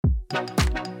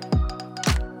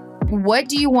What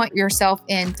do you want yourself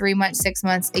in 3 months, 6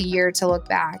 months, a year to look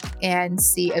back and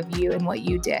see of you and what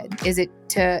you did? Is it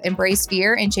to embrace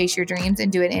fear and chase your dreams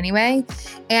and do it anyway?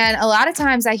 And a lot of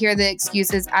times I hear the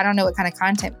excuses, I don't know what kind of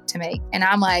content to make. And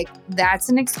I'm like, that's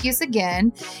an excuse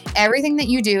again. Everything that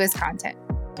you do is content.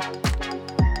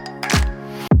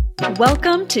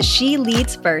 Welcome to She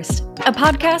Leads First, a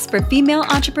podcast for female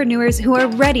entrepreneurs who are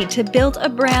ready to build a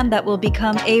brand that will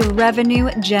become a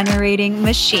revenue-generating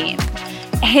machine.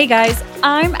 Hey guys,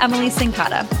 I'm Emily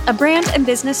Sincata, a brand and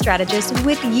business strategist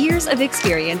with years of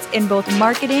experience in both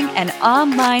marketing and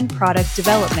online product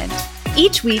development.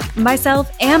 Each week,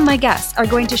 myself and my guests are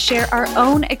going to share our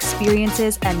own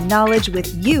experiences and knowledge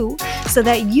with you so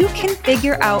that you can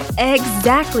figure out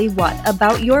exactly what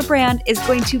about your brand is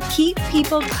going to keep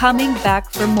people coming back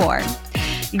for more.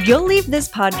 You'll leave this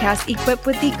podcast equipped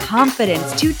with the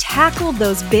confidence to tackle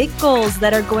those big goals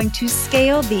that are going to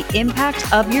scale the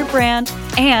impact of your brand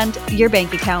and your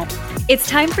bank account. It's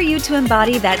time for you to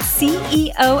embody that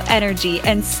CEO energy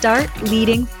and start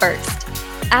leading first.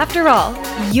 After all,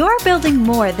 you're building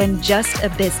more than just a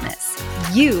business.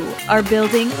 You are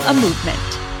building a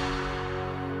movement.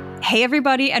 Hey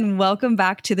everybody, and welcome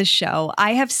back to the show.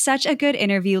 I have such a good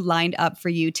interview lined up for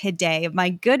you today. My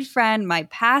good friend, my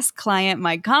past client,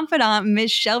 my confidant,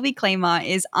 Miss Shelby Clement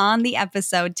is on the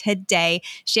episode today,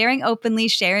 sharing openly,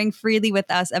 sharing freely with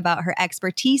us about her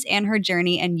expertise and her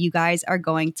journey, and you guys are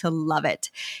going to love it.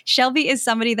 Shelby is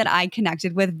somebody that I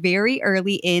connected with very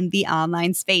early in the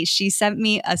online space. She sent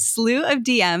me a slew of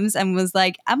DMs and was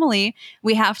like, Emily,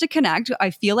 we have to connect. I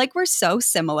feel like we're so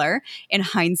similar. In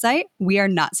hindsight, we are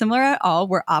not similar at all.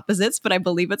 We're opposites, but I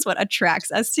believe it's what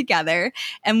attracts us together.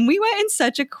 And we went in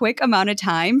such a quick amount of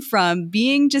time from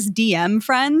being just DM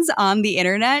friends on the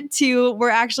internet to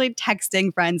we're actually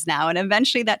texting friends now. And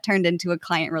eventually that turned into a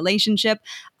client relationship.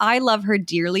 I love her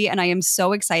dearly, and I am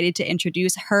so excited to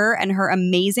introduce her and her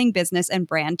amazing business and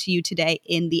brand to you today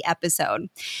in the episode.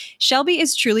 Shelby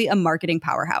is truly a marketing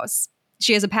powerhouse.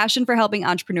 She has a passion for helping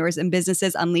entrepreneurs and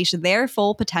businesses unleash their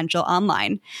full potential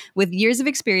online. With years of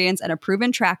experience and a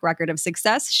proven track record of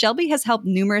success, Shelby has helped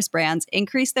numerous brands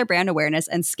increase their brand awareness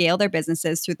and scale their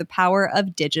businesses through the power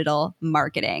of digital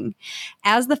marketing.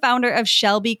 As the founder of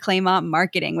Shelby Clement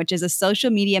Marketing, which is a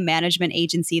social media management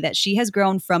agency that she has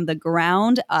grown from the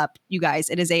ground up, you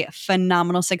guys, it is a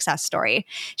phenomenal success story.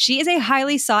 She is a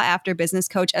highly sought after business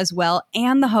coach as well,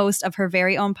 and the host of her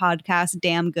very own podcast,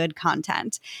 Damn Good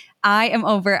Content. I am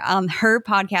over on her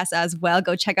podcast as well.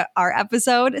 Go check out our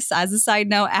episode. As a side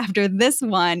note, after this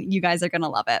one, you guys are going to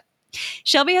love it.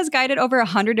 Shelby has guided over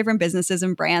 100 different businesses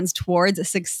and brands towards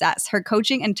success. Her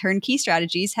coaching and turnkey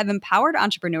strategies have empowered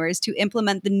entrepreneurs to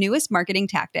implement the newest marketing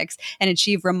tactics and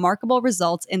achieve remarkable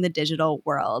results in the digital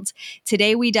world.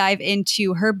 Today, we dive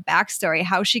into her backstory,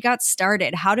 how she got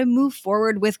started, how to move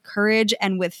forward with courage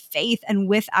and with faith and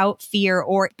without fear,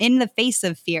 or in the face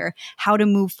of fear, how to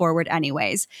move forward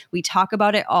anyways. We talk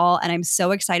about it all, and I'm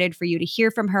so excited for you to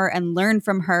hear from her and learn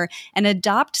from her and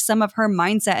adopt some of her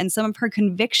mindset and some of her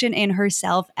conviction in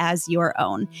herself as your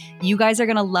own. You guys are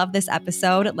going to love this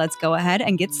episode. Let's go ahead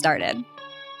and get started.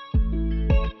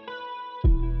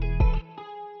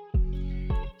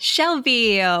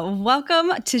 Shelby,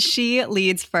 welcome to She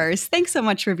Leads First. Thanks so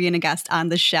much for being a guest on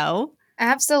the show.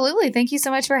 Absolutely. Thank you so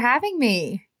much for having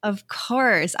me. Of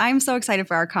course. I'm so excited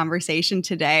for our conversation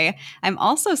today. I'm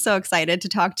also so excited to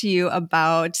talk to you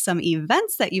about some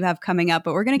events that you have coming up,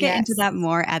 but we're going to get into that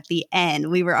more at the end.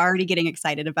 We were already getting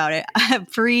excited about it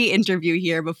pre-interview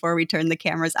here before we turn the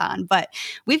cameras on, but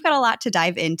we've got a lot to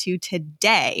dive into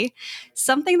today.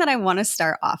 Something that I want to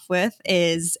start off with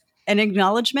is an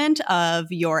acknowledgement of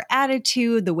your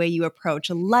attitude, the way you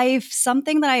approach life.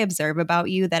 Something that I observe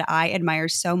about you that I admire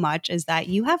so much is that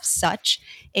you have such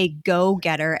a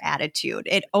go-getter attitude.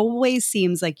 It always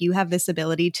seems like you have this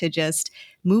ability to just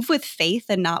move with faith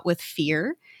and not with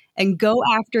fear and go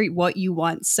after what you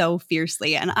want so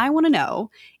fiercely. And I want to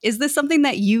know, is this something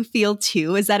that you feel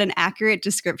too? Is that an accurate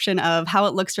description of how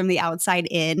it looks from the outside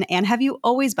in? And have you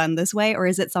always been this way, or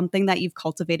is it something that you've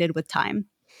cultivated with time?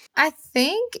 I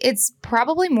think it's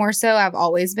probably more so I've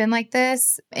always been like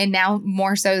this, and now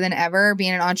more so than ever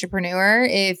being an entrepreneur.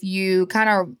 If you kind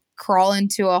of crawl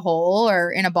into a hole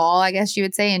or in a ball, I guess you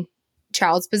would say, in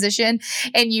child's position,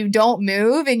 and you don't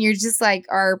move and you're just like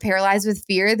are paralyzed with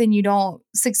fear, then you don't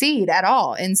succeed at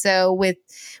all. And so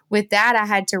with that, I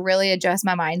had to really adjust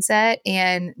my mindset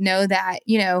and know that,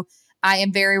 I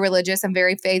am very religious. I'm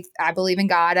very faith. I believe in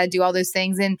God. I do all those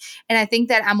things. And I think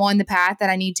that I'm on the path that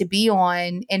I need to be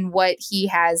on and what he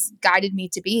has guided me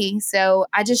to be. So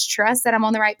I just trust that I'm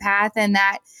on the right path and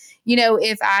that,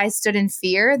 if I stood in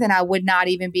fear, then I would not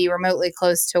even be remotely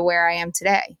close to where I am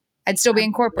today. I'd still be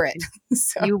in corporate. Absolutely.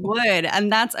 So, You would.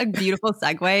 And that's a beautiful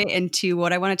segue into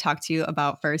what I want to talk to you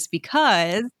about first,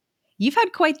 because you've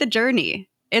had quite the journey.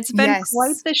 It's been quite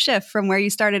yes. the shift from where you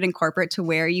started in corporate to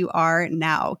where you are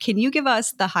now. Can you give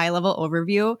us the high level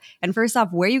overview? And first off,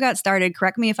 where you got started,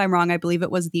 correct me if I'm wrong, I believe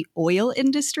it was the oil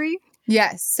industry.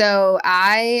 Yes. So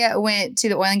I went to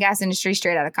the oil and gas industry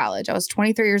straight out of college. I was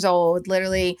 23 years old,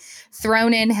 literally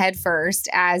thrown in head first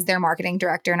as their marketing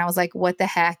director. And I was like, what the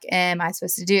heck am I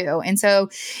supposed to do? And so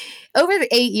over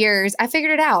the 8 years, I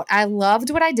figured it out. I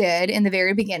loved what I did in the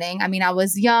very beginning. I mean, I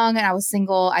was young and I was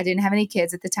single. I didn't have any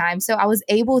kids at the time. So I was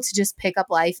able to just pick up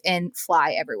life and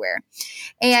fly everywhere.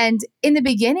 And in the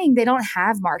beginning, they don't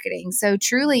have marketing. So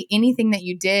truly anything that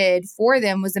you did for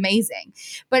them was amazing.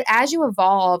 But as you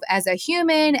evolve as a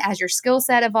human, as your skill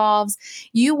set evolves,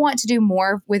 you want to do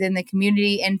more within the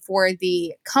community and for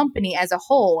the company as a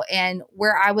whole. And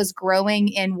where I was growing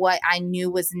in what I knew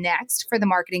was next for the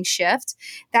marketing shift,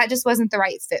 that just wasn't the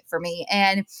right fit for me.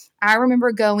 And I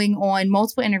remember going on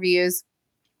multiple interviews,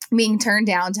 being turned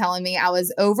down, telling me I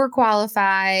was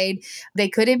overqualified, they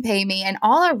couldn't pay me. And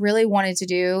all I really wanted to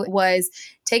do was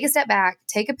take a step back,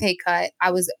 take a pay cut.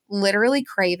 I was literally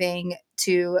craving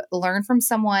to learn from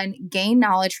someone, gain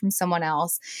knowledge from someone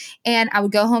else. And I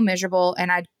would go home miserable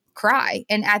and I'd cry.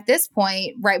 And at this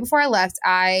point, right before I left,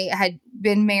 I had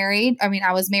been married. I mean,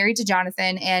 I was married to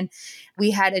Jonathan and we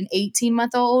had an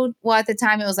 18-month-old. Well, at the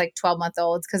time it was like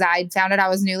 12-month-olds because I found out I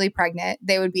was newly pregnant.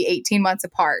 They would be 18 months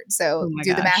apart. Oh So my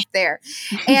do the math gosh. there.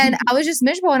 And I was just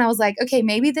miserable. And I was like, okay,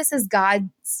 maybe this is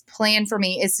God's plan for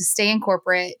me is to stay in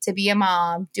corporate, to be a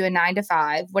mom, do a 9 to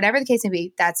 5, whatever the case may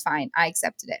be. That's fine. I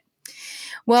accepted it.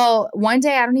 Well, one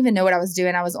day, I don't even know what I was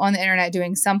doing. I was on the internet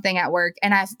doing something at work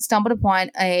and I stumbled upon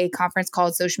a conference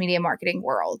called Social Media Marketing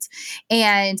World.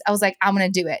 And I was like, I'm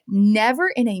going to do it. Never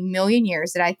in a million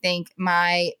years did I think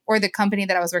the company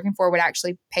that I was working for would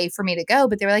actually pay for me to go.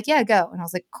 But they were like, yeah, go. And I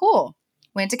was like, cool.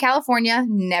 Went to California,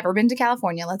 never been to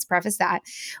California. Let's preface that.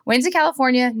 Went to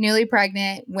California, newly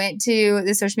pregnant, went to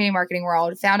the social media marketing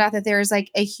world, found out that there's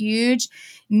like a huge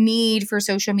need for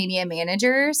social media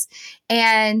managers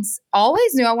and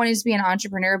always knew I wanted to be an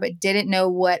entrepreneur, but didn't know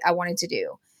what I wanted to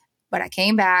do. But I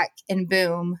came back and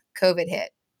boom, COVID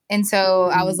hit. And so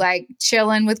I was Mm. like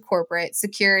chilling with corporate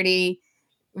security,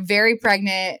 very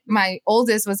pregnant. My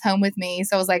oldest was home with me.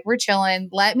 So I was like, we're chilling.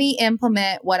 Let me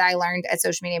implement what I learned at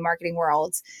Social Media Marketing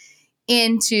Worlds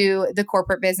into the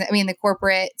corporate business, the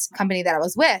corporate company that I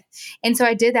was with. And so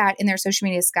I did that and their social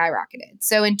media skyrocketed.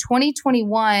 So in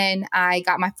 2021, I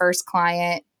got my first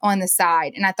client on the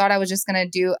side and I thought I was just going to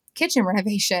do kitchen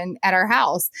renovation at our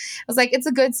house. I was like, it's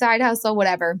a good side hustle,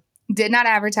 whatever. Did not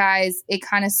advertise. It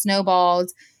kind of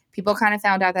snowballed. People kind of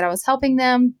found out that I was helping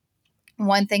them.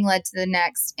 One thing led to the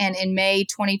next. And in May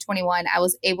 2021, I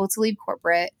was able to leave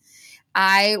corporate.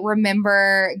 I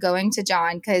remember going to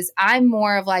John because I'm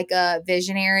more of like a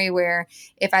visionary where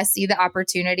if I see the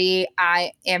opportunity,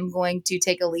 I am going to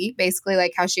take a leap, basically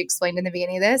like how she explained in the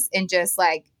beginning of this, and just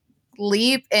like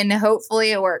leap and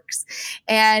hopefully it works.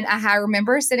 And I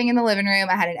remember sitting in the living room.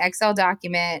 I had an Excel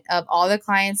document of all the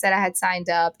clients that I had signed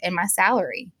up and my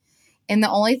salary. And the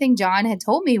only thing John had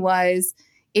told me was,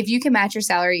 if you can match your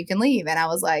salary, you can leave. And I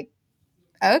was like,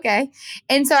 okay.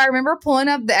 And so I remember pulling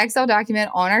up the Excel document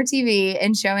on our TV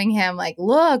and showing him like,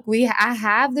 look, I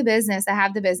have the business. I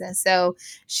have the business. So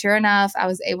sure enough, I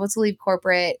was able to leave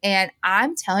corporate. And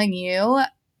I'm telling you,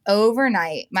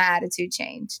 overnight, my attitude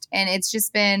changed. And it's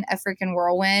just been a freaking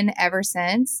whirlwind ever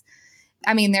since.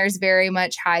 I mean, there's very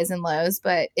much highs and lows,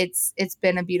 but it's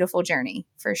been a beautiful journey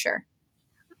for sure.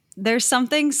 There's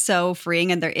something so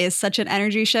freeing and there is such an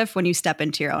energy shift when you step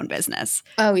into your own business.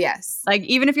 Oh, yes. Like,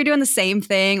 even if you're doing the same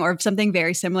thing or something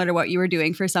very similar to what you were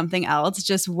doing for something else,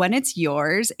 just when it's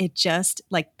yours, it just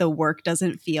like the work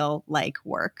doesn't feel like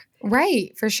work.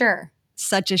 Right. For sure.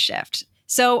 Such a shift.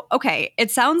 So, okay,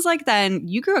 it sounds like then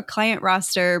you grew a client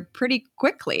roster pretty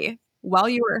quickly while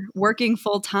you were working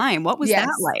full time. What was that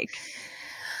Yes. like?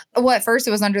 Well, at first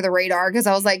it was under the radar because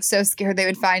I was like so scared they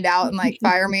would find out and like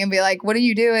fire me and be like, what are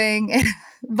you doing?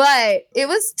 But it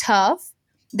was tough.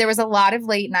 There was a lot of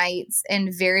late nights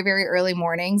and very, very early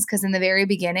mornings because in the very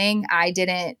beginning, I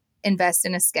didn't invest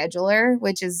in a scheduler,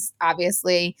 which is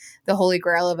obviously the holy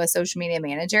grail of a social media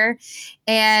manager.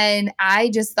 And I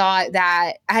just thought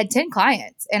that I had 10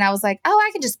 clients and I was like, oh,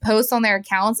 I can just post on their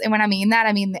accounts. And when I mean that,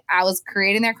 I mean, I was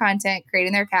creating their content,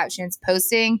 creating their captions,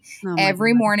 posting Oh my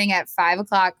every God. morning at 5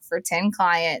 o'clock for 10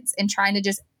 clients and trying to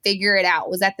just figure it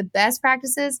out. Was that the best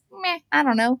practices? Meh, I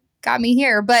don't know. got me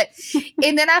here. But,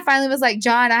 and then I finally was like,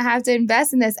 John, I have to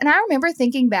invest in this. And I remember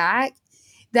thinking back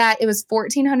that it was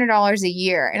 $1,400 a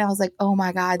year. And I was like, oh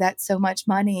my God, that's so much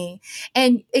money.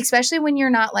 And especially when you're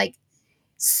not like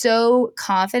so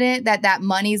confident that that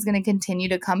money is going to continue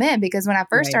to come in. Because when I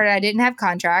first Right. started, I didn't have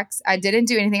contracts. I didn't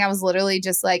do anything. I was literally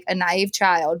just like a naive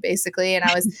child, basically. And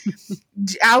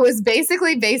I was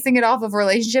basically basing it off of a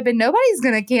relationship, and nobody's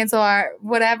going to cancel our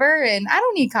whatever. And I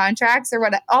don't need contracts or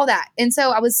what, all that. And so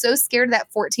I was so scared of that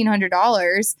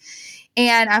 $1,400.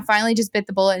 And I finally just bit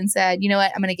the bullet and said, you know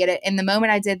what, I'm going to get it. And the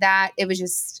moment I did that, it was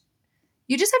just,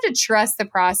 you just have to trust the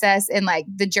process and like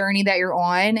the journey that you're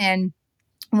on. And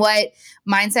what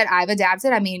mindset I've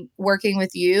adapted, I mean, working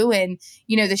with you and,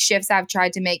 you know, the shifts I've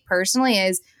tried to make personally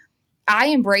is I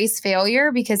embrace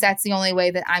failure because that's the only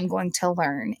way that I'm going to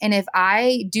learn. And if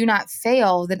I do not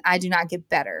fail, then I do not get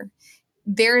better.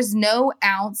 There's no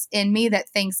ounce in me that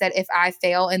thinks that if I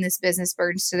fail and this business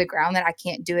burns to the ground, that I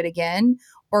can't do it again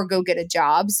or go get a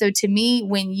job. So to me,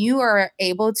 when you are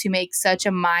able to make such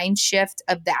a mind shift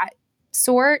of that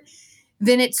sort,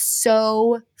 then it's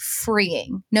so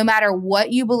freeing. No matter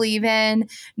what you believe in,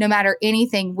 no matter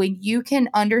anything, when you can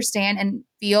understand and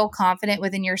feel confident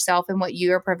within yourself and what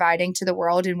you are providing to the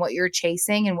world and what you're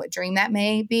chasing and what dream that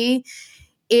may be,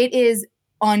 it is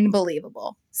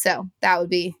unbelievable. So that would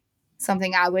be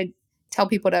something I would tell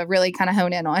people to really kind of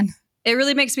hone in on. It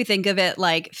really makes me think of it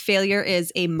like failure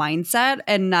is a mindset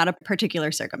and not a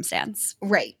particular circumstance.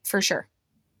 Right, for sure.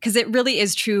 Because it really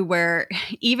is true where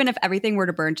even if everything were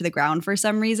to burn to the ground for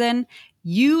some reason,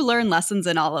 you learn lessons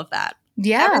in all of that.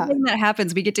 Yeah. Everything that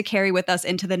happens, we get to carry with us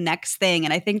into the next thing.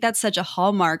 And I think that's such a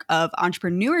hallmark of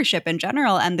entrepreneurship in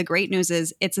general. And the great news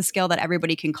is it's a skill that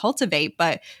everybody can cultivate,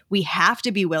 but we have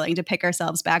to be willing to pick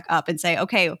ourselves back up and say,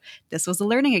 okay, this was a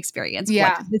learning experience.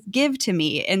 Yeah. What did this give to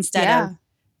me? Instead Yeah. of,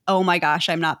 oh my gosh,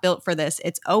 I'm not built for this.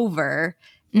 It's over.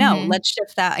 No, Mhm. let's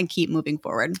shift that and keep moving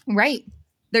forward. Right.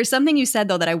 There's something you said,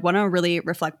 though, that I want to really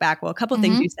reflect back. Well, a couple of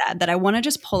things Mhm. you said that I want to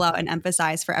just pull out and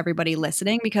emphasize for everybody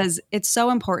listening, because it's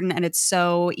so important and it's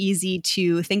so easy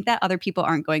to think that other people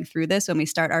aren't going through this when we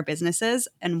start our businesses.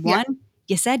 And Yeah. one,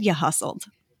 you said you hustled.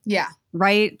 Yeah.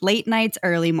 Right? Late nights,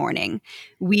 early morning.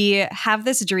 We have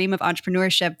this dream of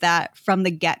entrepreneurship that from the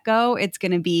get-go, it's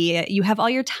going to be you have all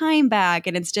your time back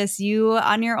and it's just you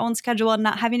on your own schedule and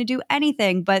not having to do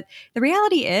anything. But the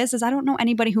reality is I don't know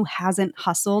anybody who hasn't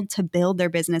hustled to build their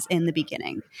business in the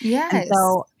beginning. And Yes.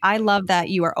 so I love that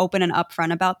you are open and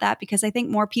upfront about that, because I think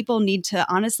more people need to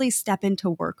honestly step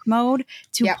into work mode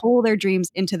to Yep. pull their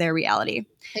dreams into their reality.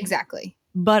 Exactly.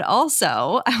 But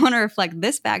also, I want to reflect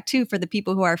this back too for the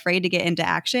people who are afraid to get into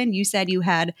action. You said you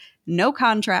had no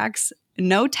contracts,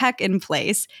 no tech in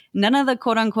place, none of the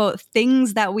quote unquote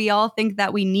things that we all think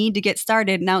that we need to get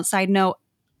started. And outside note,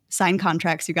 sign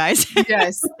contracts, you guys.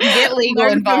 Yes. Get legal Learn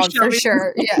from involved for Shelby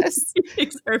sure. Yes.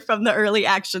 or from the early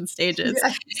action stages.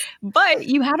 Yes. But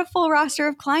you had a full roster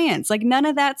of clients. Like none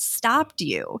of that stopped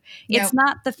you. It's Nope.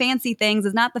 not the fancy things.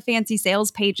 It's not the fancy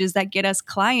sales pages that get us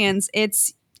clients.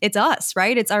 It's us,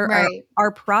 right? It's Right.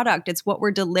 our product. It's what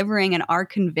we're delivering and our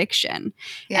conviction.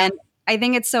 Yeah. And I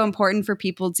think it's so important for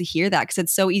people to hear that, because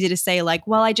it's so easy to say like,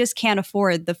 well, I just can't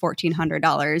afford the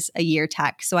 $1,400 a year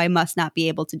tech, so I must not be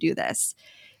able to do this.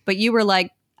 But you were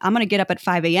like, I'm going to get up at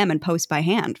 5 a.m. and post by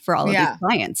hand for all of these Yeah.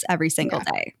 clients every single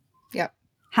day. Yep.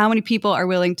 How many people are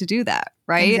willing to do that,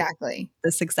 right? Exactly.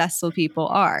 The successful people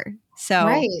are. So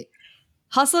Right.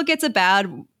 hustle gets a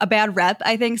bad rep,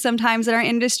 I think, sometimes in our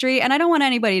industry. And I don't want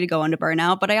anybody to go into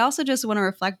burnout, but I also just want to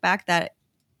reflect back that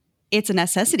it's a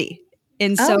necessity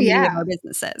in so Oh, many of yeah. our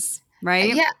businesses,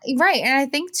 right? Yeah. Right. And I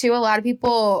think too, a lot of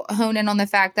people hone in on the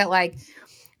fact that like,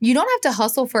 you don't have to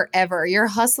hustle forever. You're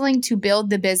hustling to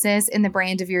build the business and the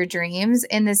brand of your dreams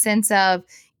in the sense of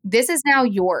this is now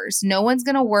yours. No one's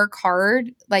going to work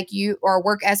hard like you or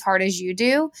work as hard as you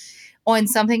do on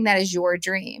something that is your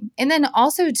dream. And then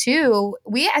also too,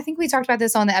 I think we talked about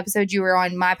this on the episode you were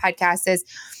on my podcast, is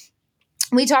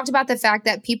we talked about the fact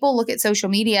that people look at social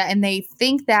media and they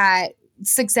think that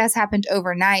success happened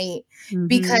overnight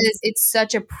because it's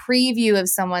such a preview of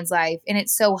someone's life and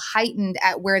it's so heightened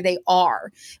at where they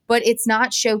are, but it's not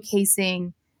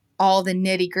showcasing all the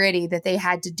nitty gritty that they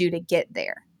had to do to get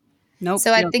there. Nope.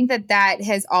 So I think that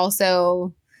has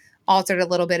also altered a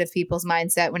little bit of people's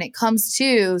mindset when it comes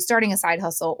to starting a side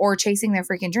hustle or chasing their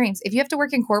freaking dreams. If you have to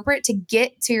work in corporate to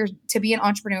get to be an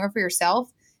entrepreneur for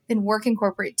yourself, then work in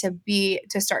corporate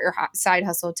to start your side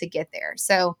hustle to get there.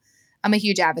 So I'm a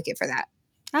huge advocate for that.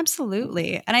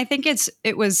 Absolutely. And I think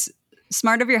it was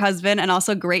smart of your husband and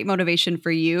also great motivation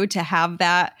for you to have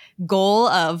that goal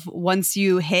of once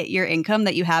you hit your income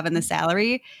that you have in the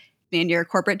salary, in your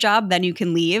corporate job, then you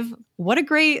can leave. What a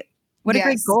great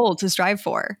Yes. goal to strive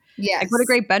for. Like what a Yes.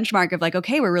 great benchmark of like,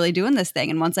 okay, we're really doing this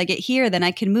thing. And once I get here, then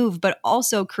I can move, but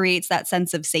also creates that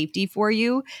sense of safety for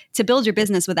you to build your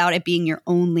business without it being your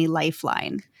only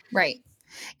lifeline. Right.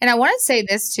 And I want to say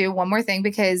this too, one more thing,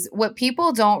 because what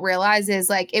people don't realize is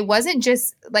like, it wasn't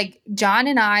just like John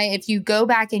and I, if you go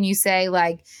back and you say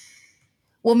like,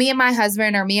 well, me and my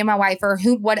husband or me and my wife or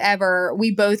who, whatever, we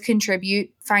both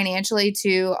contribute financially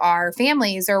to our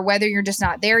families, or whether you're just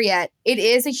not there yet, it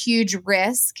is a huge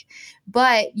risk,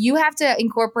 but you have to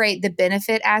incorporate the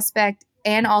benefit aspect.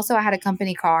 And also I had a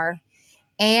company car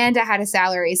and I had a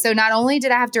salary. So not only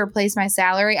did I have to replace my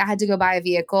salary, I had to go buy a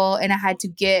vehicle and I had to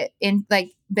get in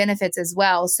like benefits as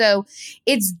well. So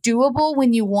it's doable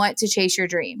when you want to chase your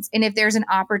dreams. And if there's an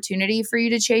opportunity for you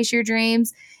to chase your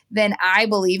dreams, then I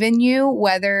believe in you,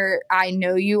 whether I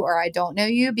know you or I don't know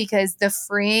you, because the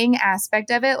freeing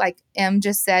aspect of it, like Em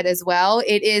just said as well,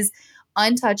 it is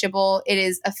untouchable. It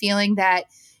is a feeling that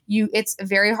it's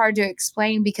very hard to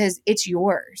explain because it's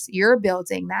yours. You're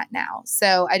building that now.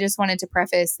 So I just wanted to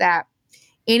preface that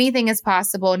anything is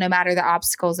possible no matter the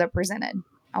obstacles that presented.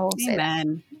 I will say that.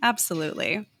 Amen.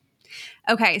 Absolutely.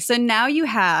 Okay, so now you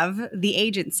have the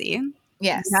agency. You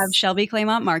have Yes, Shelby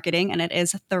Clement Marketing, and it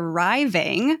is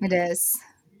thriving. it is.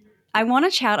 I want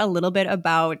to chat a little bit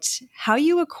about how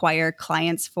you acquire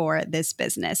clients for this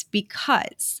business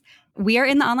because we are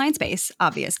in the online space,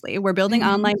 obviously. We're building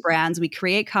Mhm. online brands. We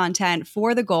create content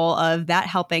for the goal of that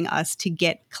helping us to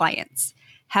get clients.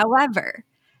 However,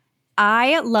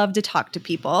 I love to talk to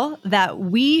people that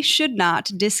we should not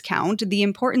discount the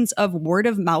importance of word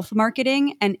of mouth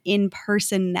marketing and in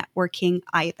person networking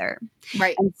either.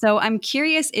 Right. And so I'm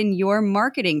curious in your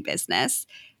marketing business,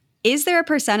 is there a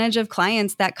percentage of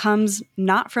clients that comes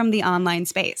not from the online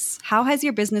space? How has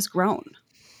your business grown?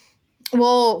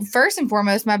 Well, first and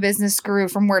foremost, my business grew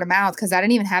from word of mouth because I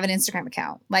didn't even have an Instagram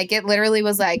account. Like it literally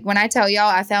was like when I tell y'all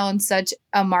I found such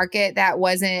a market that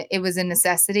it was a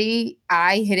necessity.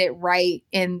 I hit it right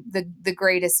in the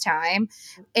greatest time.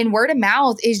 And word of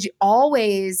mouth is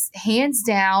always hands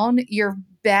down your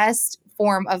best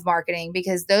form of marketing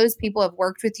because those people have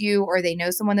worked with you or they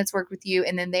know someone that's worked with you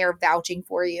and then they are vouching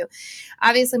for you.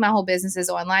 Obviously, my whole business is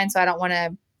online, so I don't want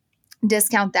to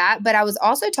discount that. But I was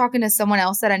also talking to someone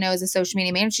else that I know is a social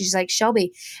media manager. She's like,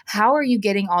 Shelby, how are you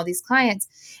getting all these clients?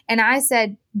 And I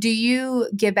said, do you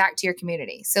give back to your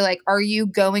community? So, like, are you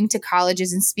going to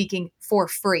colleges and speaking for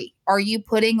free? Are you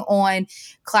putting on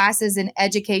classes and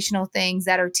educational things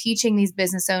that are teaching these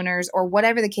business owners or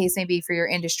whatever the case may be for your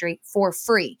industry for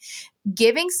free?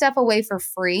 Giving stuff away for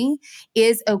free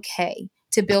is okay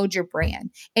to build your brand.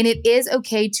 And it is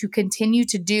okay to continue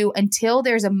to do until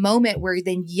there's a moment where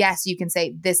then, yes, you can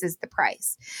say, this is the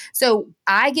price. So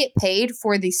I get paid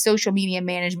for the social media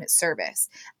management service.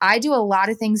 I do a lot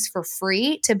of things for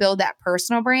free to build that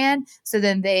personal brand. So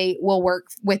then they will work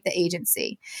with the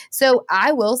agency. So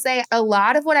I will say a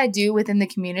lot of what I do within the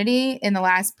community in the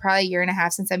last probably year and a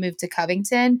half since I moved to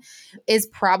Covington is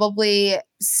probably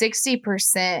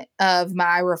 60% of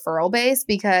my referral base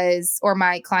or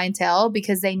my clientele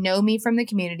because they know me from the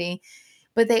community,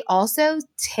 but they also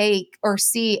take or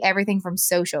see everything from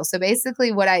social. So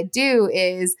basically, what I do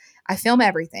is I film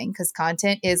everything because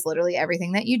content is literally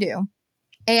everything that you do.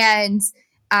 And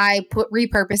I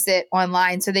repurpose it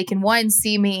online so they can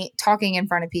see me talking in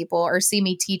front of people or see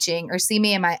me teaching or see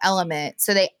me in my element.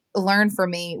 So they learn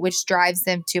from me, which drives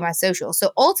them to my social.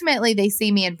 So ultimately they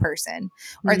see me in person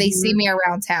or they see me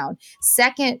around town.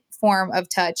 Second form of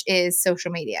touch is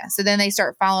social media. So then they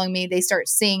start following me, they start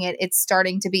seeing it. It's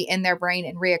starting to be in their brain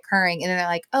and reoccurring. And then they're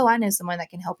like, oh, I know someone that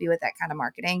can help you with that kind of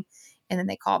marketing. And then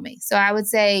they call me. So I would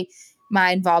say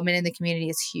my involvement in the community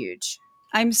is huge.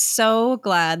 I'm so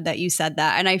glad that you said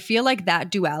that. And I feel like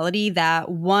that duality, that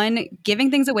one, giving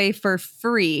things away for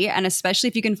free, and especially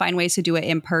if you can find ways to do it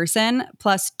in person,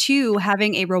 plus two,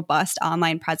 having a robust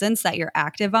online presence that you're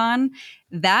active on,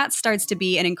 that starts to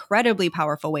be an incredibly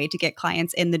powerful way to get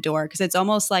clients in the door because it's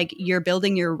almost like you're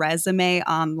building your resume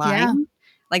online. Yeah.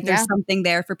 Like there's something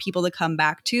there for people to come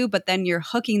back to, but then you're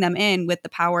hooking them in with the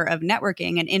power of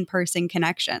networking and in-person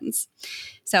connections.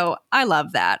 So I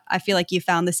love that. I feel like you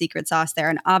found the secret sauce there,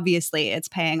 and obviously it's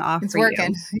paying off It's for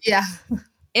working. you. Yeah.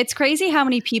 It's crazy how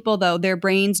many people, though, their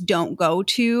brains don't go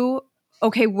to,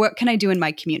 okay, what can I do in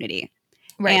my community?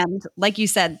 Right. And like you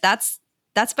said, that's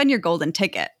been your golden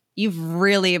ticket. You've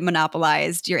really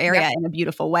monopolized your area Yep. in a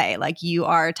beautiful way. Like you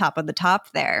are top of the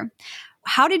top there.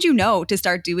 How did you know to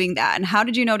start doing that? And how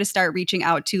did you know to start reaching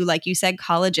out to, like you said,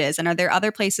 colleges? And are there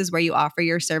other places where you offer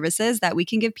your services that we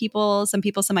can give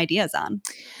some ideas on?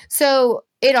 So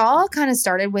It all kind of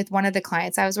started with one of the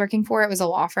clients I was working for. It was a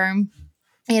law firm.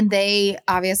 And they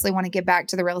obviously want to get back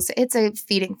to the real estate. It's a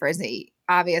feeding frenzy,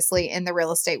 obviously, in the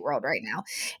real estate world right now.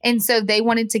 And so they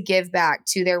wanted to give back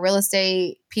to their real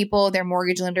estate people, their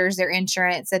mortgage lenders, their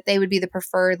insurance, that they would be the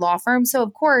preferred law firm. So,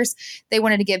 of course, they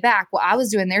wanted to give back. Well, I was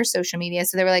doing their social media.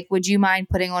 So they were like, would you mind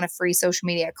putting on a free social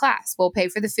media class? We'll pay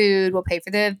for the food. We'll pay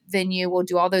for the venue. We'll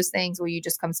do all those things. Will you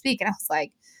just come speak? And I was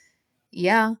like,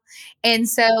 yeah. And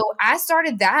so I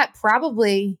started that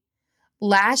probably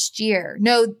last year.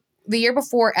 No, the year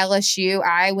before LSU,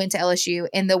 I went to LSU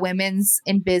and the Women's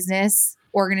in Business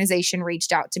organization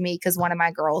reached out to me because one of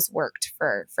my girls worked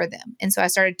for them. And so I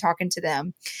started talking to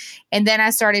them. And then I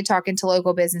started talking to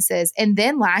local businesses. And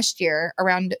then last year,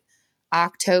 around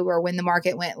October, when the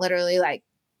market went literally like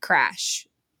crash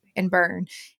and burn,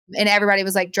 and everybody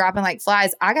was like dropping like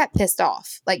flies, I got pissed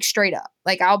off, like straight up.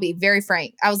 Like, I'll be very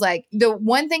frank. I was like, the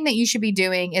one thing that you should be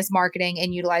doing is marketing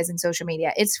and utilizing social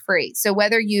media. It's free. So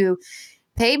whether you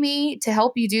pay me to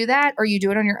help you do that or you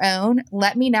do it on your own,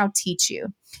 let me now teach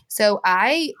you. So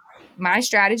my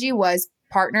strategy was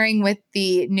partnering with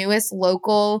the newest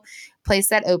local place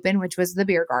that opened, which was the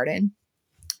Beer Garden.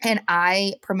 And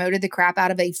I promoted the crap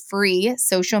out of a free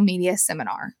social media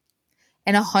seminar.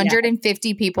 And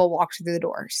 150 people walked through the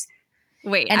doors.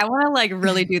 Wait, I want to like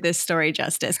really do this story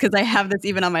justice because I have this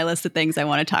even on my list of things I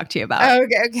want to talk to you about. Oh,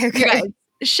 okay. Guys,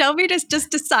 Shelby just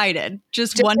decided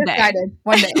one day.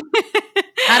 One day.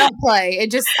 I don't play. I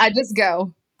just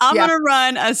go. I'm going to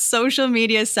run a social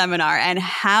media seminar. And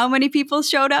how many people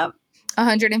showed up?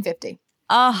 150.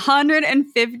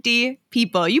 150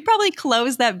 people. You probably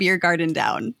closed that beer garden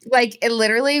down. Like, it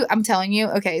literally, I'm telling you.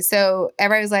 Okay, so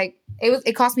everybody was like,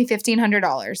 it cost me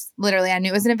 $1,500. Literally, I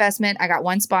knew it was an investment. I got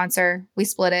one sponsor. We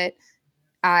split it.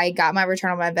 I got my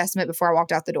return on my investment before I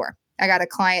walked out the door. I got a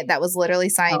client that was literally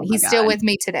signed. Oh, He's still with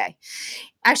me today.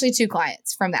 Actually, 2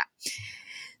 clients from that.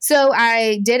 So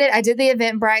I did it. I did the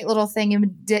Eventbrite little thing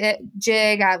and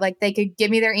jig. They could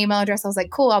give me their email address. I was like,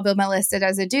 cool, I'll build my list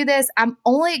as I do this. I'm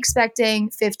only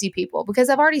expecting 50 people because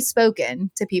I've already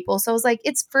spoken to people. So I was like,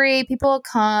 it's free. People will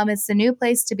come. It's the new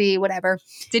place to be, whatever.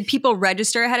 Did people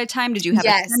register ahead of time? Did you have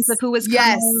a sense of who was coming?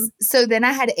 Yes. So then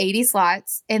I had 80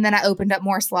 slots and then I opened up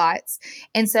more slots.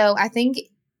 And so I think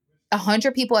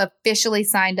 100 people officially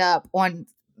signed up on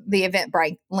the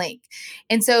Eventbrite link.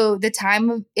 And so the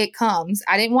time it comes,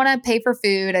 I didn't want to pay for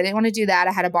food. I didn't want to do that.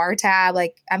 I had a bar tab.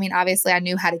 Obviously I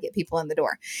knew how to get people in the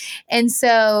door. And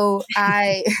so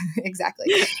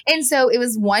exactly. And so it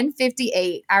was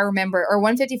 1:58, I remember, or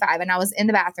 1:55. And I was in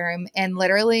the bathroom and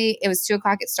literally it was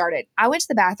 2:00. It started. I went to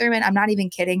the bathroom and I'm not even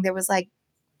kidding. There was like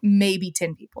maybe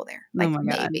 10 people there. Like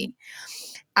maybe.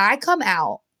 I come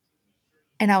out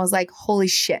and I was like, holy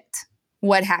shit,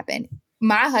 what happened?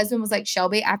 My husband was like,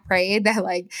 Shelby, I prayed that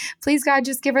please God,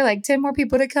 just give her 10 more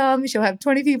people to come. She'll have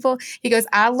 20 people. He goes,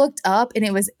 I looked up and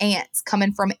it was ants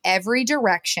coming from every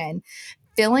direction,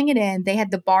 filling it in. They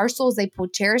had the bar stools. They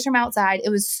pulled chairs from outside.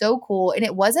 It was so cool. And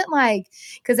it wasn't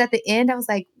because at the end I was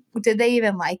like, did they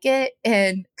even like it?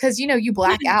 And because, you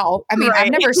black out. I mean, right.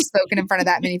 I've never spoken in front of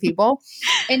that many people.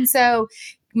 And so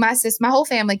my whole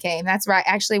family came. That's right.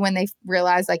 Actually, when they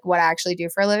realized what I actually do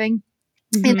for a living.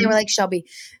 Mm-hmm. And they were like, Shelby,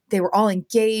 they were all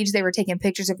engaged. They were taking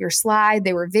pictures of your slide.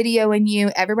 They were videoing you.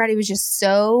 Everybody was just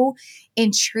so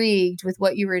intrigued with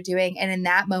what you were doing. And in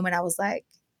that moment, I was like,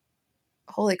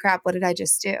 holy crap, what did I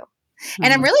just do? Mm-hmm.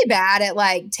 And I'm really bad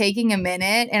at taking a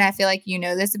minute. And I feel like you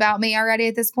know this about me already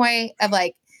at this point of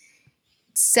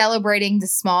celebrating the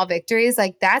small victories.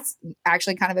 That's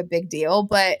actually kind of a big deal,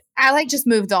 but I just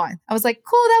moved on. I was like,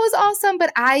 cool, that was awesome.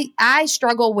 But I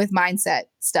struggle with mindset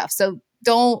stuff. So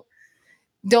don't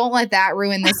let that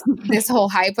ruin this whole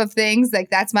hype of things.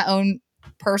 That's my own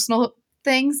personal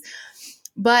things.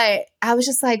 But I was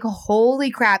just like,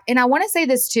 holy crap. And I want to say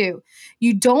this too.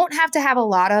 You don't have to have a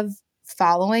lot of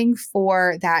following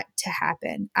for that to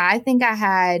happen. I think I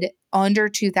had under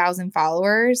 2,000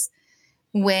 followers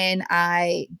when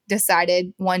I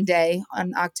decided one day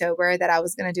on October that I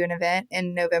was going to do an event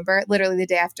in November, literally the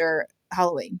day after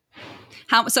Halloween.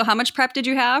 So how much prep did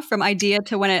you have from idea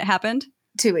to when it happened?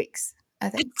 2 weeks. I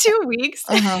think 2 weeks.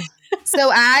 Uh-huh. So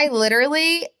I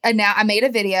literally I made a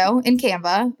video in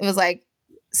Canva. It was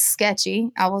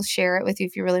sketchy. I will share it with you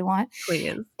if you really want.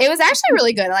 Please. It was actually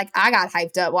really good. I got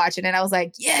hyped up watching it. I was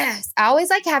like, yes. I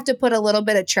always have to put a little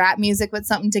bit of trap music with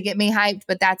something to get me hyped,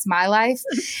 but that's my life.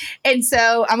 And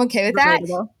so I'm okay with that.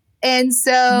 And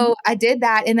so I did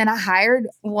that. And then I hired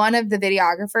one of the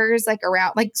videographers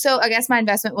around so I guess my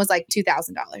investment was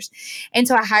 $2,000. And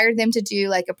so I hired them to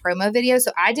do a promo video.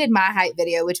 So I did my hype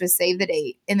video, which was save the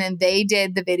date. And then they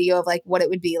did the video of what it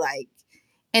would be like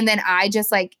And then I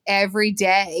just like every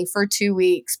day for 2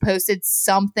 weeks posted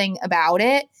something about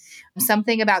it,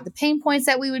 something about the pain points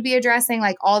that we would be addressing,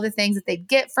 like all the things that they'd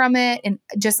get from it. And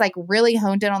just like really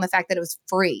honed in on the fact that it was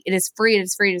free. It is free. It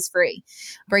is free. It is free.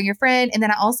 Bring your friend. And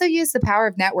then I also used the power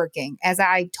of networking as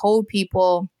I told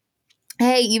people,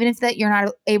 hey, even if that you're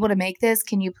not able to make this,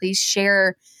 can you please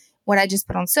share what I just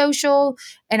put on social?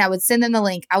 And I would send them the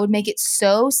link. I would make it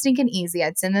so stinking easy.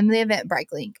 I'd send them the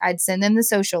Eventbrite link. I'd send them the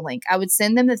social link. I would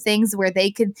send them the things where they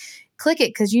could click it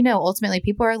because, ultimately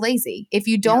people are lazy. If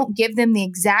you don't give them the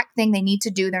exact thing they need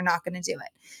to do, they're not going to do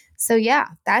it. So yeah,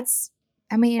 it's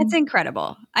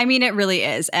incredible. I mean, it really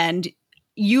is. And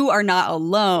you are not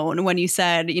alone when you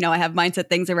said, I have mindset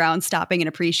things around stopping and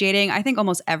appreciating. I think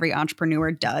almost every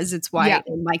entrepreneur does. It's why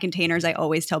in my containers, I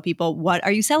always tell people, what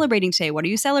are you celebrating today? What are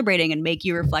you celebrating? And make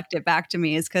you reflect it back to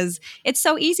me, is because it's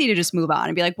so easy to just move on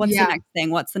and be like, what's the next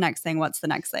thing? What's the next thing? What's the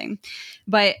next thing?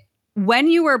 But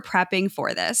when you were prepping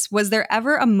for this, was there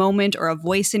ever a moment or a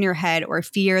voice in your head or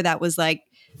fear that was like,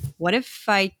 what if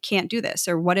I can't do this?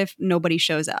 Or what if nobody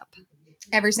shows up?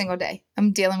 Every single day.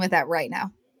 I'm dealing with that right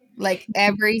now. Like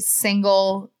every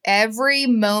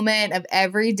moment of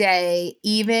every day,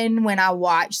 even when I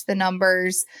watch the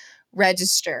numbers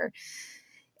register.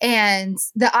 And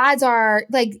the odds are,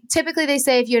 like, typically they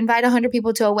say if you invite 100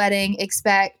 people to a wedding,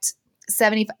 expect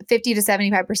 50 to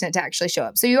 75% to actually show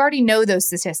up. So you already know those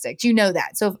statistics. You know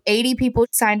that. So if 80 people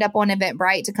signed up on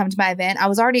Eventbrite to come to my event, I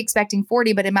was already expecting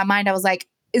 40, but in my mind, I was like,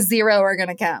 0 are going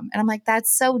to come. And I'm like, that's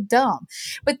so dumb.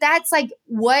 But that's like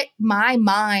what my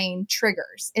mind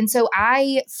triggers. And so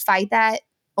I fight that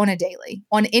on a daily,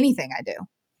 on anything I do.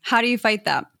 How do you fight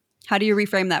that? How do you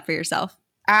reframe that for yourself?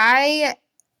 I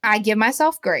give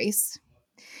myself grace.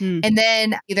 And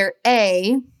then either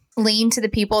A, lean to the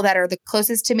people that are the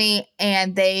closest to me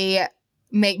and they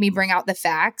make me bring out the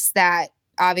facts that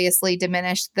obviously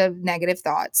diminish the negative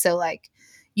thoughts. So like,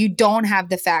 you don't have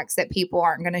the facts that people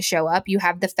aren't going to show up. You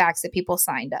have the facts that people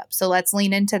signed up. So let's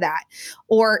lean into that.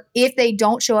 Or if they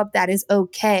don't show up, that is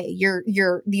okay.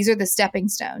 These are the stepping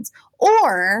stones.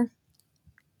 Or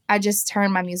I just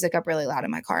turn my music up really loud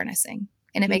in my car and I sing.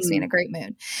 And it makes me in a great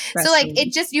mood. So like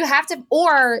it just, you have to,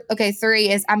 or okay, 3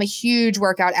 is I'm a huge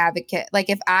workout advocate. Like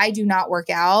if I do not work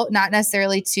out, not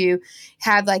necessarily to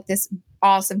have like this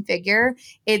awesome figure,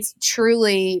 it's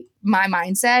truly my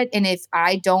mindset. And if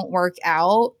I don't work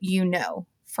out,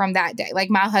 from that day, like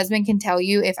my husband can tell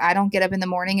you, if I don't get up in the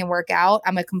morning and work out,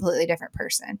 I'm a completely different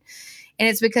person. And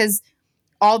it's because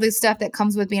all this stuff that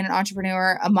comes with being an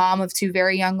entrepreneur, a mom of 2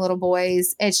 very young little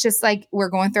boys. It's just like we're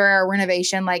going through our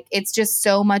renovation. Like it's just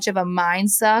so much of a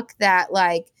mind suck that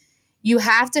like you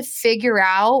have to figure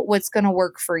out what's going to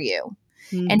work for you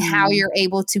and how you're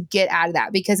able to get out of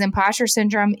that, because imposter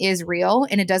syndrome is real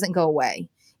and it doesn't go away.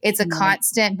 It's a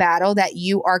constant battle that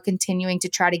you are continuing to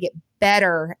try to get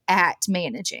better at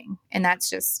managing. And that's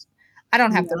just, I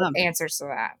don't have the answers to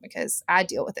that because I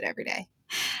deal with it every day.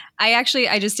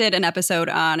 I just did an episode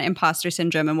on imposter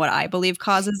syndrome and what I believe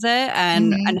causes it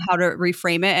and how to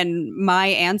reframe it. And my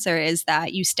answer is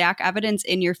that you stack evidence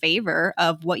in your favor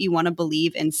of what you want to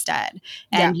believe instead.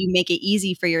 And you make it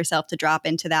easy for yourself to drop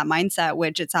into that mindset,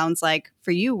 which it sounds like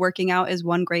for you, working out is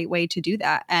one great way to do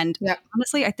that. And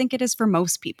honestly, I think it is for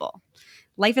most people.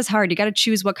 Life is hard. You got to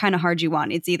choose what kind of hard you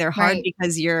want. It's either hard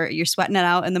because you're sweating it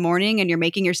out in the morning and you're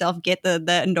making yourself get the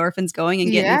endorphins going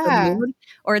and get in a good mood,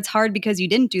 or it's hard because you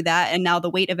didn't do that and now the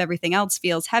weight of everything else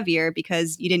feels heavier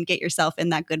because you didn't get yourself in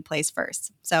that good place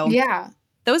first. So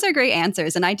those are great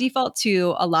answers. And I default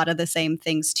to a lot of the same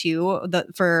things too,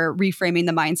 for reframing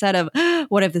the mindset of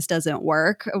what if this doesn't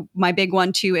work? My big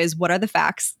one too is what are the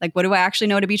facts? Like, what do I actually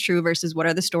know to be true versus what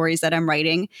are the stories that I'm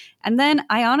writing? And then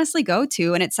I honestly go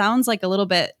to, and it sounds like a little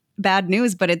bit bad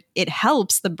news, but it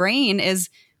helps the brain is,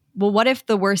 well, what if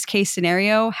the worst case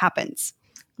scenario happens?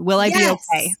 Will I be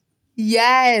okay?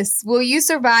 Yes. Will you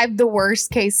survive the worst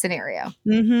case scenario?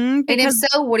 And if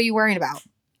so, what are you worrying about?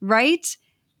 Right?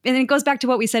 And it goes back to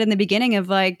what we said in the beginning of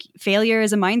like failure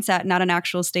is a mindset, not an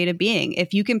actual state of being.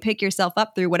 If you can pick yourself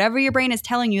up through whatever your brain is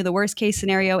telling you the worst case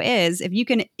scenario is, if you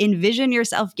can envision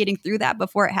yourself getting through that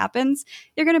before it happens,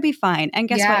 you're going to be fine. And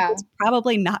guess what? It's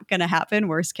probably not going to happen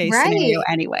worst case scenario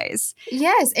anyways.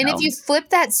 Yes. And if you flip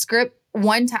that script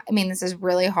one time, I mean, this is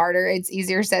really harder. It's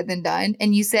easier said than done.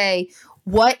 And you say,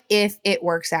 what if it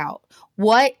works out?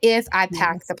 What if I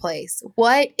pack the place?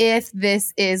 What if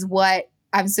this is what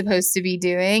I'm supposed to be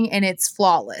doing and it's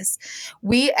flawless?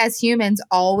 We as humans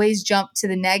always jump to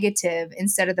the negative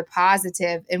instead of the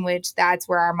positive, in which that's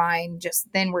where our mind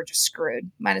then we're just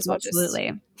screwed. Might as well Absolutely.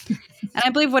 And I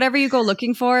believe whatever you go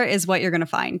looking for is what you're going to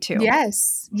find too.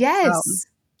 Yes.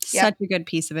 Such a good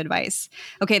piece of advice.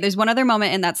 Okay, there's one other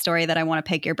moment in that story that I want to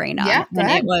pick your brain on. Yeah, go And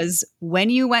ahead. it was when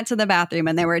you went to the bathroom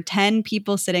and there were 10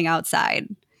 people sitting outside.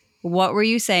 What were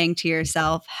you saying to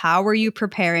yourself? How were you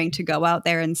preparing to go out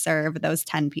there and serve those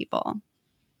 10 people?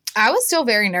 I was still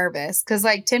very nervous because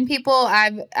like 10 people,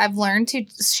 I've learned to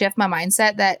shift my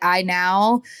mindset that I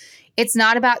now it's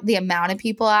not about the amount of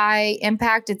people I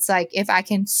impact. It's like if I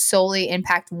can solely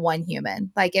impact one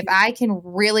human, like if I can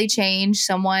really change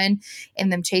someone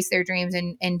and them chase their dreams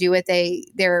and do what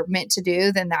they're meant to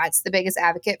do, then that's the biggest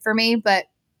advocate for me. But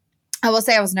I will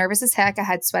say I was nervous as heck. I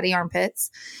had sweaty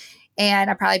armpits. And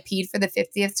I probably peed for the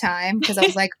 50th time because I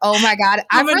was like, oh my God,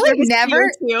 I've really never,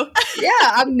 yeah,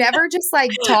 I've never just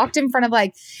like talked in front of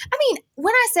like, I mean,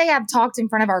 when I say I've talked in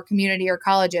front of our community or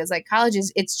colleges, like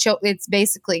colleges, it's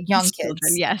basically young kids.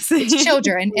 Children, yes. It's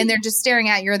children and they're just staring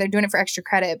at you or they're doing it for extra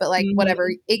credit, but like whatever,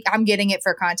 I'm getting it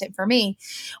for content for me.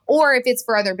 Or if it's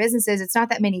for other businesses, it's not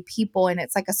that many people and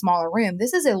it's like a smaller room.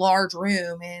 This is a large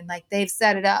room and like they've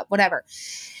set it up, whatever.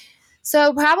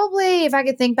 So probably if I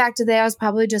could think back to that, I was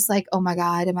probably just like, oh my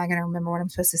God, am I going to remember what I'm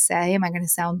supposed to say? Am I going to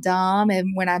sound dumb?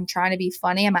 And when I'm trying to be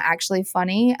funny, am I actually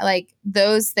funny? Like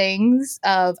those things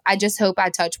of, I just hope I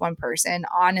touch one person,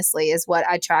 honestly, is what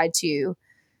I try to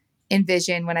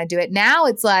envision when I do it. Now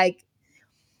it's like,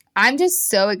 I'm just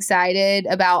so excited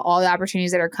about all the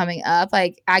opportunities that are coming up.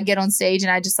 Like I get on stage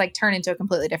and I just like turn into a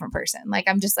completely different person. Like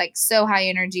I'm just like so high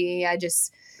energy.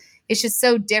 It's just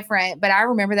so different. But I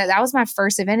remember that was my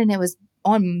first event and it was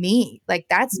on me. Like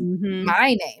that's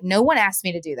my name. No one asked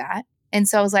me to do that. And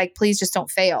so I was like, please just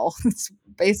don't fail. That's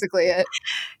basically it.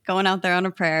 Going out there on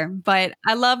a prayer. But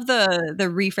I love the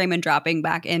reframe and dropping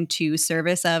back into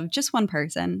service of just one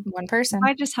person. One person. If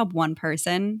I just help one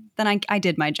person, then I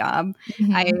did my job.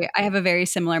 I have a very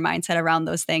similar mindset around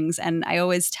those things. And I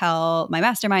always tell my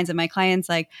masterminds and my clients,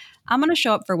 like, I'm going to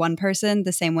show up for one person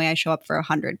the same way I show up for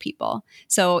 100 people.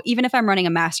 So even if I'm running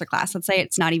a masterclass, let's say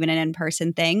it's not even an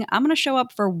in-person thing, I'm going to show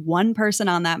up for one person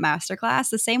on that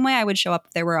masterclass the same way I would show up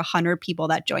if there were 100 people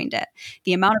that joined it.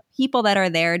 The amount of people that are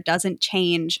there doesn't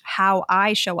change how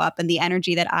I show up and the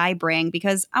energy that I bring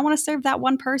because I want to serve that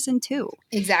one person too.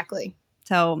 Exactly.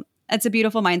 So it's a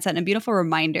beautiful mindset and a beautiful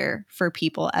reminder for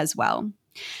people as well.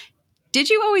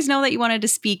 Did you always know that you wanted to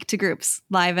speak to groups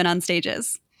live and on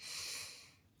stages?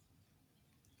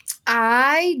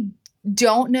 I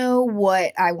don't know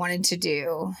what I wanted to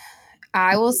do.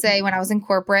 I will say when I was in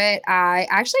corporate, I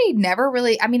actually never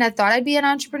really, I mean, I thought I'd be an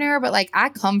entrepreneur, but like I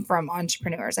come from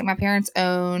entrepreneurs. Like my parents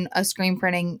own a screen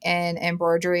printing and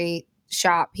embroidery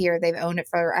shop here. They've owned it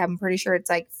for, I'm pretty sure it's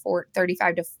like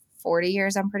 35 to 40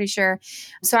 years, I'm pretty sure.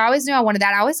 So I always knew I wanted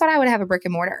that. I always thought I would have a brick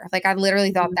and mortar. Like I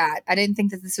literally thought that. I didn't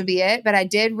think that this would be it, but I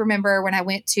did remember when I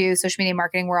went to social media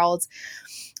marketing worlds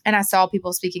and I saw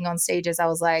people speaking on stages, I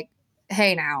was like,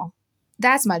 hey now,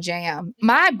 that's my jam.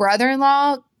 My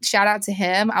brother-in-law, shout out to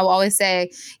him. I will always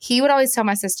say, he would always tell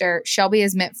my sister, Shelby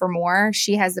is meant for more.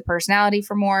 She has the personality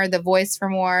for more, the voice for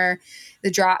more, the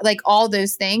draw, like all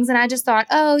those things. And I just thought,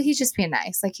 oh, he's just being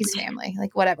nice. Like he's family,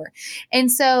 like whatever.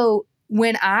 And so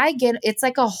when I get, it's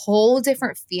like a whole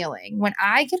different feeling. When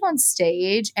I get on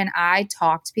stage and I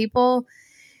talk to people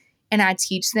and I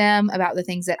teach them about the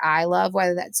things that I love,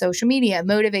 whether that's social media,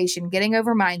 motivation, getting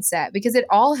over mindset, because it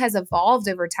all has evolved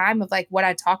over time of like what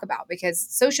I talk about, because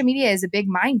social media is a big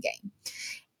mind game.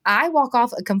 I walk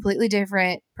off a completely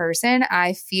different person.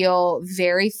 I feel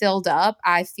very filled up.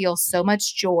 I feel so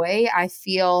much joy. I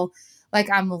feel like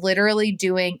I'm literally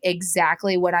doing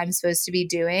exactly what I'm supposed to be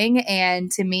doing.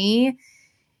 And to me,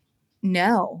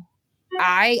 no.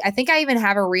 I think I even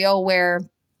have a reel where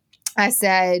I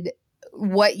said,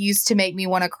 what used to make me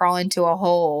want to crawl into a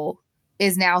hole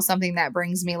is now something that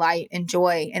brings me light and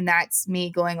joy. And that's me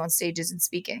going on stages and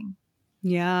speaking.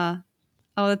 Yeah.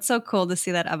 Oh, it's so cool to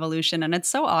see that evolution. And it's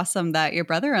so awesome that your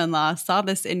brother-in-law saw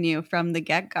this in you from the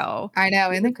get-go. I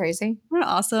know. Isn't it crazy? What an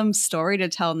awesome story to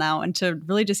tell now and to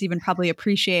really just even probably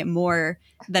appreciate more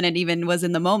than it even was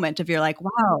in the moment of you're like,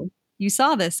 wow, you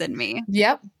saw this in me.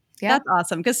 Yep. That's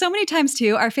awesome. Because so many times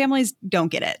too, our families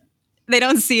don't get it. They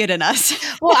don't see it in us.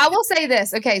 Well, I will say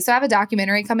this. Okay, so I have a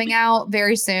documentary coming out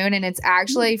very soon, and it's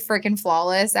actually freaking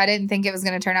flawless. I didn't think it was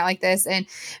going to turn out like this. And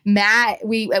Matt,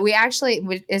 we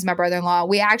actually is my brother-in-law.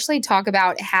 We actually talk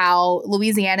about how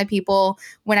Louisiana people,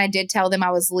 when I did tell them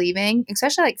I was leaving,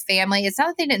 especially like family, it's not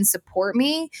that they didn't support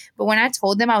me, but when I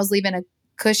told them I was leaving a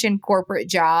cushion corporate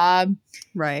job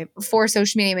right for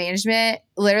social media management,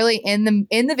 literally in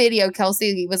the video,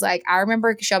 Kelsey was like, I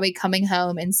remember Shelby coming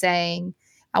home and saying,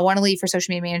 I want to leave for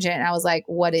social media management. And I was like,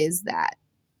 what is that?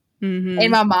 And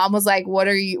my mom was like, what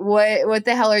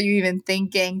the hell are you even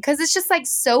thinking? Because it's just like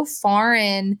so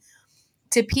foreign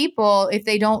to people if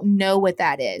they don't know what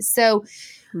that is. So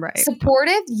Right.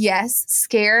 supportive, yes.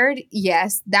 Scared,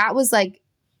 yes. That was like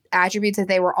attributes that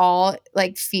they were all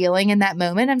like feeling in that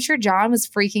moment. I'm sure John was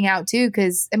freaking out too,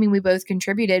 because I mean, we both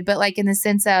contributed, but like in the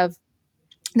sense of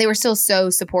they were still so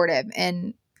supportive.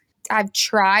 And I've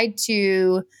tried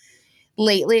to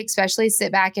lately, especially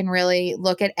sit back and really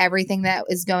look at everything that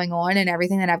is going on and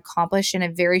everything that I've accomplished in a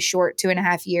very short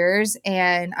 2.5 years.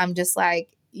 And I'm just like,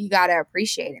 you got to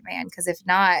appreciate it, man. Because if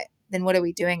not, then what are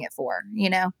we doing it for? You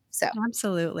know? So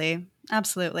Absolutely.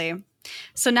 Absolutely.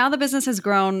 So now the business has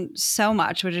grown so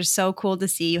much, which is so cool to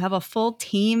see. You have a full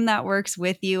team that works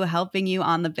with you, helping you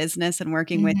on the business and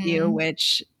working with you, mhm.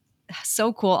 which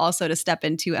so cool also to step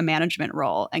into a management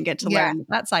role and get to Yeah. learn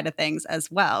that side of things as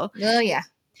well. Oh, yeah.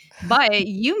 But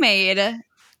you made a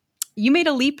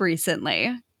leap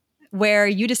recently where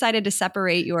you decided to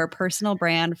separate your personal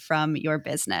brand from your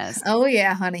business. Oh,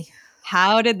 yeah, honey.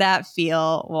 How did that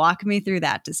feel? Walk me through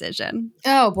that decision.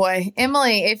 Oh boy.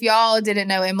 Emily, if y'all didn't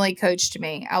know, Emily coached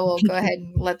me. I will go ahead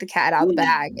and let the cat out of the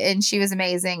bag. And she was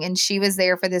amazing. And she was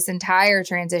there for this entire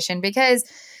transition because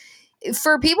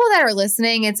for people that are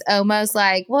listening, it's almost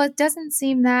like, well, it doesn't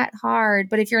seem that hard.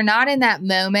 But if you're not in that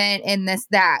moment in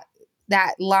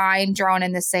that line drawn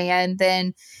in the sand,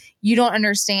 then you don't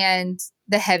understand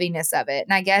the heaviness of it.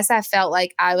 And I guess I felt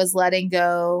like I was letting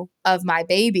go of my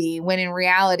baby when in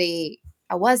reality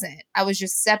I wasn't. I was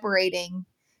just separating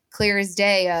clear as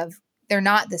day of they're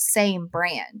not the same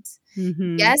brand.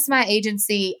 Mm-hmm. Yes, my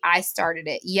agency, I started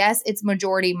it. Yes, it's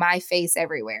majority my face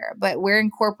everywhere, but we're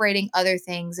incorporating other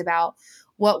things about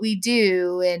what we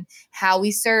do and how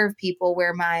we serve people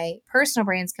where my personal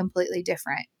brand's completely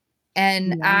different.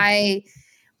 And Yeah. I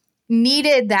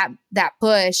needed that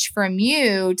push from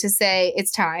you to say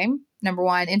it's time, number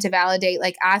one, and to validate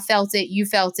like I felt it, you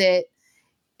felt it,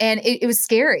 and it was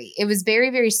scary. It was very,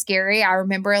 very scary. I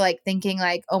remember like thinking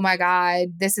like, oh my God,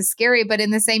 this is scary. But in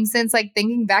the same sense, like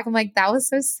thinking back, I'm like, that was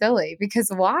so silly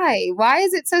because why? Why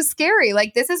is it so scary?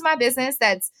 Like this is my business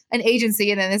that's an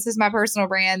agency. And then this is my personal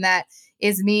brand that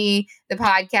is me, the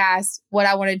podcast, what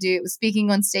I want to do, speaking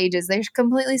on stages. They're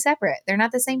completely separate. They're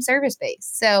not the same service base.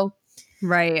 So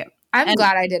Right. I'm And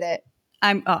glad I did it.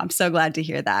 I'm so glad to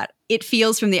hear that. It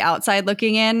feels from the outside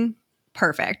looking in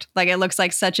perfect. Like it looks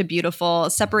like such a beautiful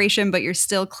separation, but you're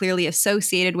still clearly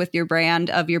associated with your brand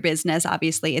of your business.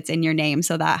 Obviously, it's in your name,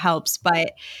 so that helps.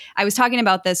 But I was talking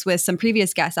about this with some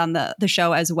previous guests on the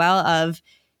show as well of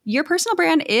your personal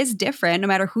brand is different no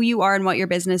matter who you are and what your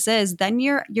business is than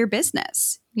your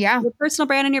business. Yeah. Your personal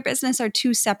brand and your business are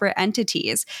two separate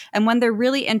entities. And when they're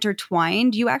really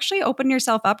intertwined, you actually open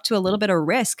yourself up to a little bit of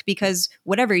risk because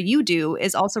whatever you do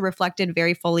is also reflected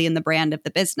very fully in the brand of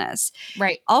the business.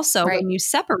 Right. Also, Right. when you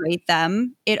separate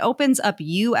them, it opens up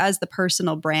you as the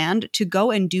personal brand to go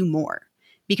and do more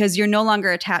because you're no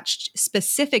longer attached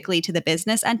specifically to the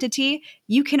business entity.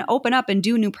 You can open up and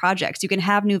do new projects. You can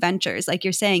have new ventures. Like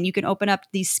you're saying, you can open up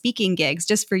these speaking gigs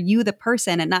just for you, the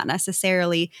person, and not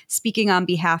necessarily speaking on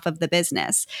behalf of the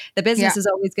business. The business Yeah. is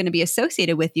always going to be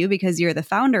associated with you because you're the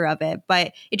founder of it,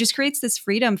 but it just creates this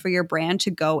freedom for your brand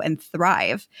to go and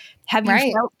thrive. Have you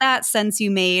Right. felt that since you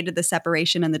made the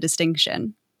separation and the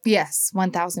distinction? Yes,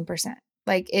 1000%.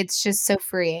 Like it's just so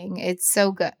freeing. It's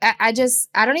so good. I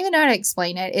don't even know how to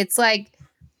explain it. It's like,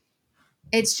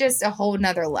 it's just a whole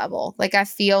nother level. Like I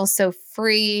feel so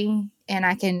free and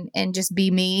I can, and just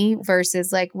be me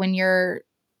versus like when you're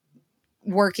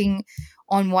working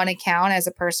on one account as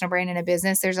a personal brand in a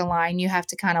business, there's a line you have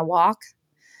to kind of walk.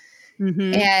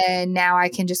 Mm-hmm. And now I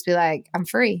can just be like, I'm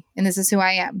free and this is who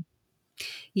I am.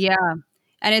 Yeah.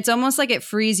 And it's almost like it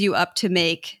frees you up to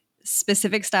make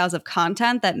specific styles of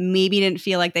content that maybe didn't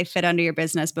feel like they fit under your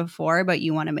business before, but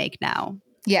you want to make now.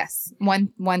 Yes.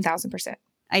 1000%.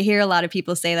 I hear a lot of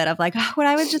people say that of like, oh, what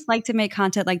I would just like to make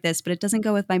content like this, but it doesn't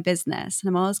go with my business. And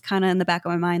I'm always kind of in the back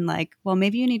of my mind, like, well,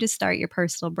 maybe you need to start your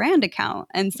personal brand account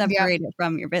and Yep. separate it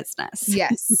from your business.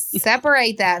 Yes.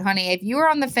 Separate that, honey. If you were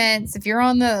on the fence, if you're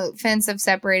on the fence of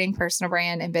separating personal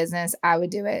brand and business, I would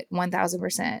do it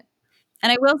 1000%.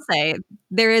 And I will say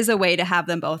there is a way to have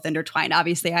them both intertwined.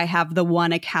 Obviously, I have the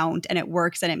one account and it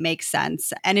works and it makes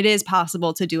sense. And it is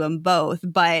possible to do them both.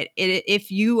 But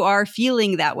if you are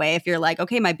feeling that way, if you're like,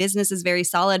 okay, my business is very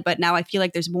solid, but now I feel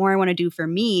like there's more I want to do for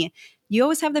me, you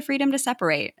always have the freedom to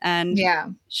separate. And Yeah.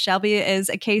 Shelby is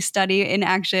a case study in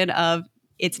action of Separate.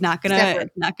 it's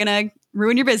not gonna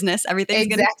ruin your business. Everything's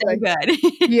gonna stay Exactly.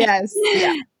 good. Yes.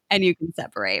 Yeah. And you can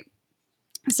separate.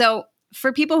 So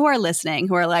for people who are listening,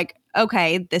 who are like,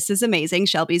 okay, this is amazing.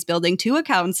 Shelby's building 2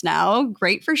 accounts now.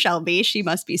 Great for Shelby. She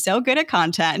must be so good at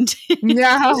content.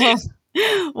 No.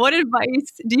 What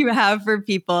advice do you have for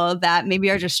people that maybe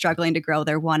are just struggling to grow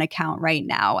their one account right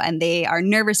now and they are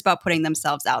nervous about putting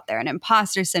themselves out there and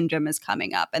imposter syndrome is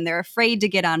coming up and they're afraid to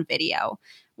get on video?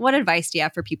 What advice do you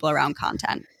have for people around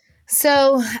content?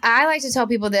 So I like to tell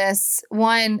people this.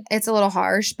 One, it's a little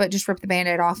harsh, but just rip the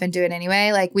band-aid off and do it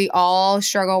anyway. Like, we all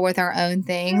struggle with our own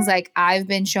things. Like, I've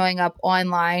been showing up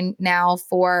online now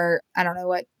for, I don't know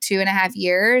what, 2.5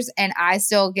 years. And I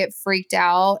still get freaked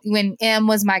out. When Em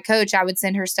was my coach, I would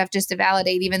send her stuff just to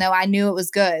validate, even though I knew it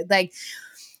was good. Like,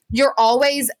 you're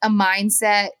always a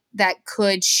mindset that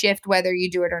could shift whether you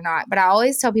do it or not. But I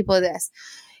always tell people this: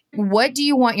 what do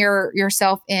you want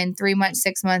yourself in 3 months,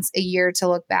 6 months, a year to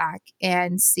look back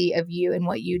and see of you and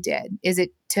what you did? Is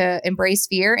it to embrace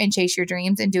fear and chase your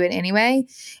dreams and do it anyway?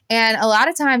 And a lot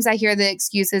of times I hear the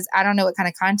excuses, I don't know what kind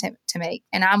of content to make.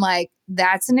 And I'm like,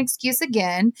 that's an excuse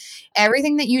again.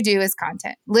 Everything that you do is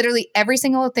content. Literally every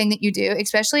single thing that you do,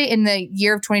 especially in the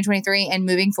year of 2023 and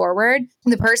moving forward,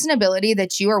 the personability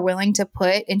that you are willing to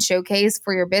put and showcase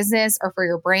for your business or for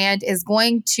your brand is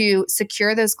going to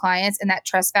secure those clients and that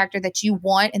trust factor that you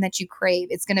want and that you crave.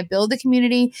 It's going to build the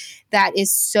community that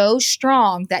is so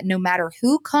strong that no matter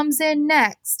who comes in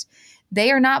next, they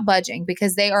are not budging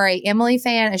because they are a Emily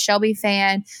fan, a Shelby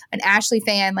fan, an Ashley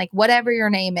fan, like whatever your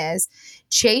name is.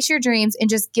 Chase your dreams and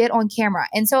just get on camera.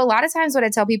 And so a lot of times what I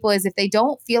tell people is if they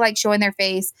don't feel like showing their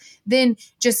face, then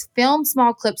just film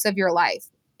small clips of your life.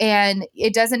 And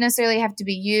it doesn't necessarily have to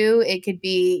be you. It could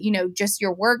be, just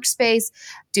your workspace.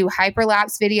 Do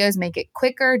hyperlapse videos, make it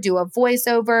quicker, do a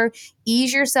voiceover,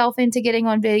 ease yourself into getting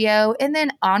on video. And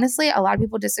then honestly, a lot of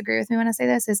people disagree with me when I say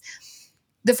this is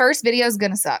the first video is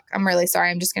going to suck. I'm really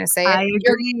sorry. I'm just going to say it. I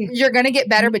agree. You're going to get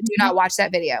better, but do not watch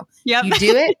that video. Yep. You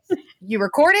do it, you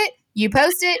record it, you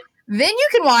post it, then you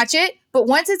can watch it. But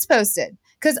once it's posted,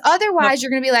 because otherwise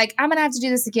you're going to be like, I'm going to have to do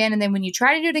this again. And then when you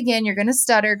try to do it again, you're going to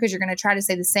stutter because you're going to try to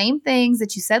say the same things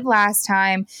that you said last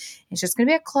time. It's just going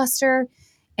to be a cluster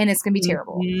and it's going to be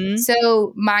terrible.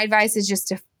 So my advice is just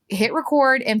to hit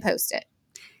record and post it.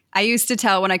 I used to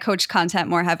tell when I coached content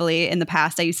more heavily in the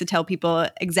past, I used to tell people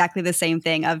exactly the same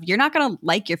thing of you're not going to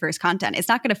like your first content. It's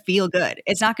not going to feel good.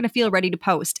 It's not going to feel ready to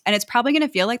post. And it's probably going to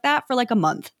feel like that for like a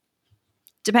month.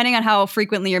 Depending on how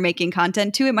frequently you're making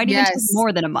content too, it might even take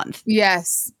more than a month.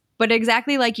 Yes. But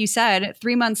exactly like you said,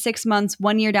 3 months, 6 months,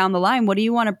 1 year down the line, what do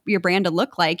you want your brand to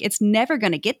look like? It's never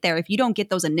going to get there if you don't get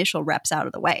those initial reps out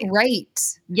of the way. Right.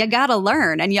 You got to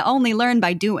learn, and you only learn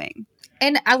by doing.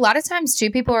 And a lot of times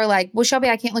too, people are like, well, Shelby,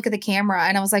 I can't look at the camera.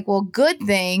 And I was like, well, good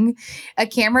thing a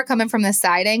camera coming from the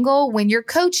side angle when you're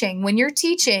coaching, when you're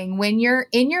teaching, when you're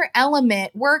in your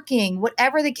element, working,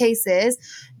 whatever the case is,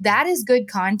 that is good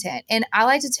content. And I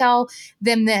like to tell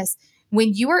them this,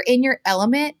 when you are in your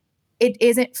element, it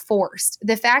isn't forced.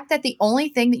 The fact that the only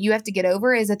thing that you have to get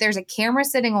over is that there's a camera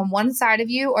sitting on one side of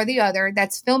you or the other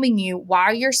that's filming you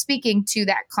while you're speaking to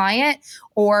that client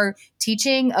or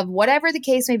teaching of whatever the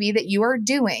case may be that you are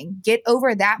doing. Get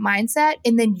over that mindset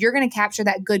and then you're going to capture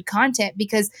that good content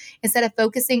because instead of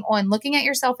focusing on looking at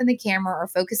yourself in the camera or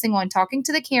focusing on talking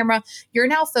to the camera, you're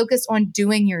now focused on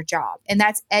doing your job. And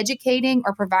that's educating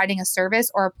or providing a service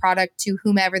or a product to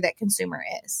whomever that consumer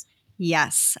is.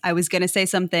 Yes. I was going to say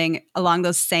something along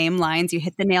those same lines. You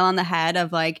hit the nail on the head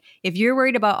of like, if you're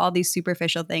worried about all these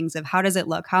superficial things of how does it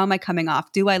look? How am I coming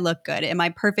off? Do I look good? Am I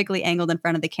perfectly angled in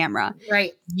front of the camera?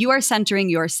 Right. You are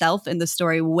centering yourself in the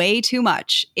story way too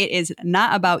much. It is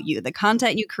not about you. The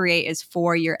content you create is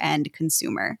for your end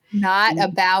consumer. Not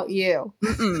about you.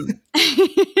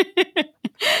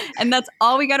 And that's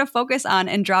all we got to focus on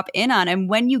and drop in on. And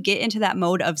when you get into that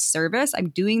mode of service, I'm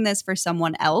doing this for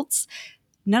someone else,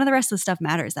 none of the rest of the stuff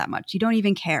matters that much. You don't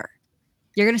even care.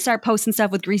 You're going to start posting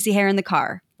stuff with greasy hair in the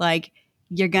car. Like,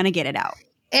 you're going to get it out.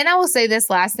 And I will say this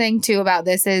last thing too about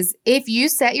this is if you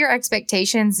set your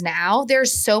expectations now,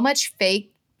 there's so much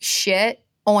fake shit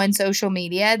on social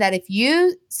media that if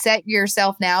you set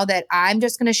yourself now that I'm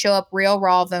just going to show up real,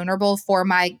 raw, vulnerable for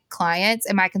my clients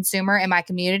and my consumer and my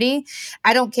community,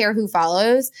 I don't care who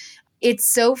follows. It's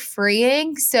so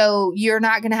freeing. So you're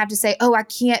not going to have to say, oh, I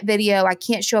can't video. I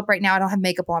can't show up right now. I don't have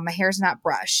makeup on. My hair's not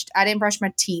brushed. I didn't brush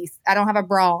my teeth. I don't have a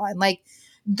bra on. Like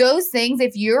those things,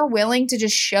 if you're willing to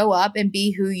just show up and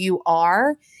be who you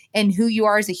are and who you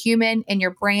are as a human and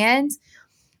your brand,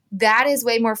 that is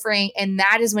way more freeing. And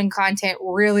that is when content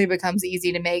really becomes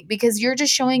easy to make because you're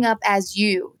just showing up as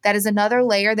you. That is another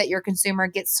layer that your consumer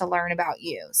gets to learn about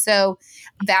you. So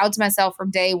I vowed to myself from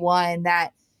day one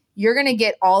that you're going to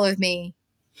get all of me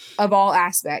of all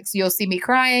aspects. You'll see me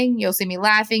crying. You'll see me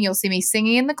laughing. You'll see me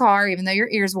singing in the car, even though your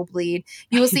ears will bleed.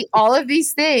 You will see all of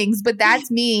these things, but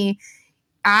that's me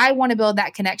I want to build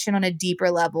that connection on a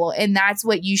deeper level. And that's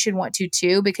what you should want to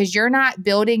too, because you're not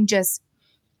building just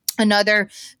another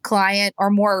client or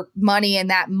more money in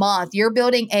that month. You're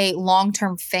building a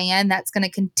long-term fan that's going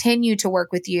to continue to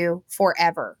work with you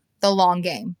forever, the long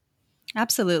game.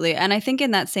 Absolutely. And I think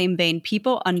in that same vein,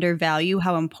 people undervalue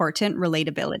how important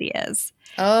relatability is.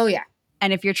 Oh, yeah.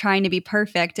 And if you're trying to be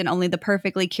perfect and only the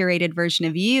perfectly curated version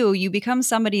of you, you become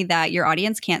somebody that your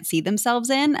audience can't see themselves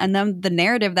in. And then the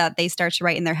narrative that they start to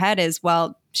write in their head is,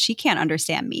 well, she can't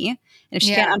understand me. And if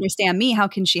she can't understand me, how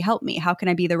can she help me? How can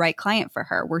I be the right client for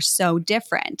her? We're so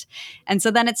different. And so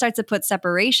then it starts to put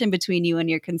separation between you and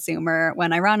your consumer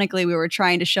when ironically we were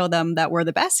trying to show them that we're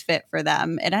the best fit for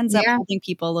them. It ends up holding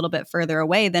people a little bit further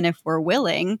away than if we're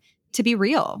willing to be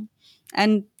real.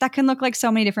 And that can look like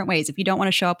so many different ways. If you don't want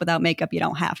to show up without makeup, you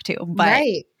don't have to. But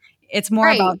it's more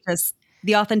about just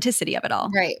the authenticity of it all.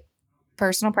 Right.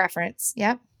 Personal preference.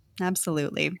 Yep.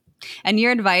 Absolutely. And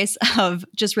your advice of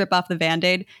just rip off the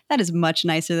Band-Aid, that is much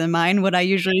nicer than mine. What I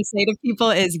usually say to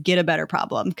people is get a better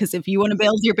problem. Because if you want to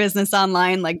build your business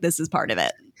online, like this is part of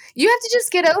it. You have to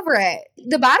just get over it.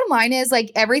 The bottom line is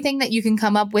like everything that you can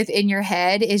come up with in your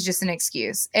head is just an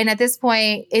excuse. And at this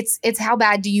point, it's how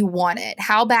bad do you want it?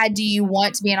 How bad do you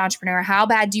want to be an entrepreneur? How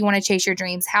bad do you want to chase your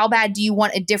dreams? How bad do you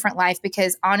want a different life?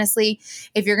 Because honestly,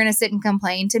 if you're going to sit and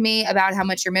complain to me about how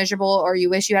much you're miserable or you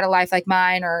wish you had a life like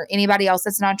mine or anybody else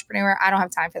that's an entrepreneur, I don't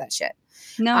have time for that shit.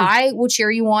 No. I will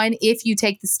cheer you on if you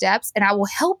take the steps, and I will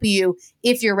help you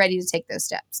if you're ready to take those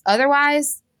steps.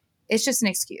 Otherwise, it's just an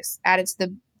excuse added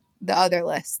to the other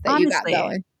list that Honestly, you got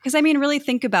going. Because I mean, really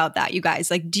think about that, you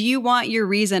guys. Like, do you want your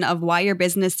reason of why your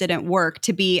business didn't work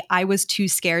to be, I was too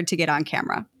scared to get on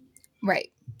camera?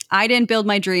 Right. I didn't build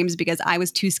my dreams because I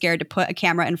was too scared to put a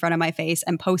camera in front of my face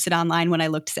and post it online when I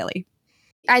looked silly.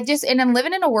 And I'm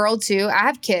living in a world too. I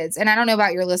have kids, and I don't know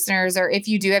about your listeners or if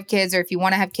you do have kids or if you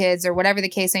want to have kids or whatever the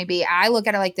case may be. I look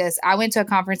at it like this. I went to a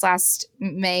conference last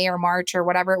May or March or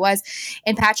whatever it was,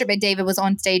 and Patrick Bet-David was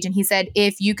on stage and he said,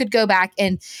 if you could go back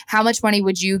and how much money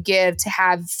would you give to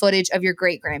have footage of your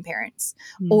great grandparents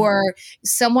or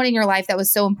someone in your life that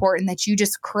was so important that you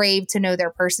just craved to know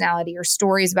their personality or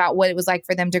stories about what it was like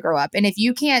for them to grow up. And if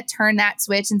you can't turn that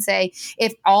switch and say,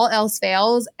 if all else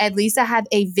fails, at least I have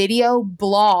a video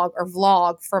blog or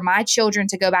vlog for my children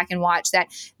to go back and watch that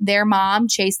their mom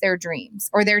chased their dreams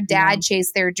or their dad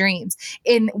chased their dreams.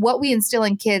 And what we instill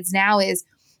in kids now is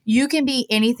you can be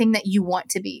anything that you want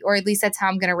to be, or at least that's how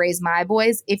I'm going to raise my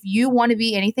boys. If you want to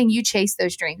be anything, you chase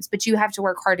those dreams, but you have to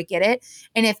work hard to get it.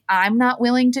 And if I'm not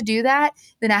willing to do that,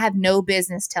 then I have no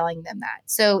business telling them that.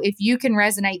 So if you can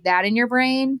resonate that in your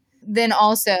brain, then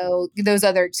also those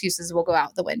other excuses will go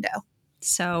out the window.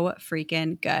 So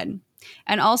freaking good.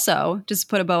 And also, just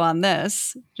put a bow on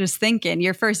this, just thinking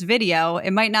your first video,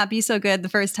 it might not be so good the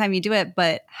first time you do it,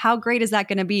 but how great is that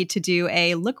going to be to do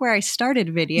a look where I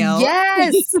started video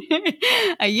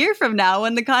a year from now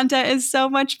when the content is so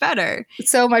much better?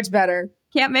 So much better.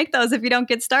 Can't make those if you don't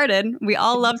get started. We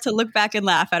all love to look back and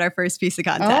laugh at our first piece of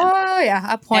content. Oh, yeah.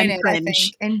 I pointed, I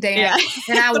think, and dance.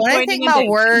 Yeah. And I want to think my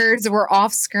words were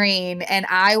off screen. And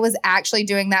I was actually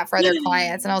doing that for other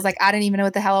clients. And I was like, I didn't even know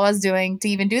what the hell I was doing to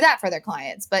even do that for their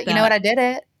clients. But you know what? I did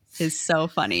it. Is so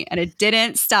funny. And it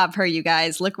didn't stop her, you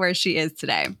guys. Look where she is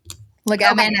today. Look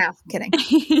at me now.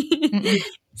 Kidding.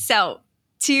 So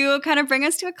to kind of bring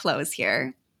us to a close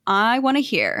here, I want to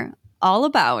hear all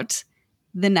about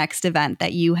the next event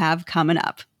that you have coming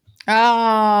up.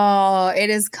 Oh, it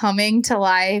is coming to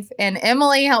life. And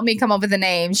Emily helped me come up with a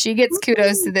name. She gets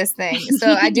kudos to this thing.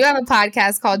 So I do have a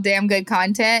podcast called Damn Good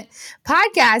Content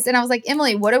Podcast. And I was like,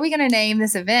 Emily, what are we going to name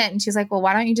this event? And she's like, well,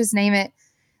 why don't you just name it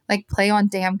like Play on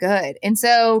Damn Good? And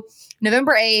so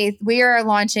November 8th, we are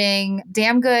launching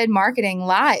Damn Good Marketing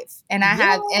Live. And I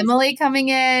have Emily coming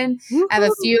in. I have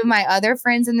a few of my other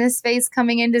friends in this space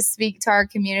coming in to speak to our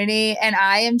community. And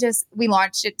we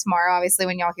launched it tomorrow. Obviously,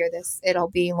 when y'all hear this, it'll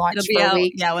be launched for a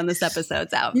week. Yeah, when this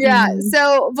episode's out. Yeah.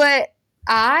 So, but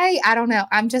I don't know.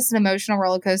 I'm just an emotional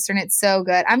roller coaster and it's so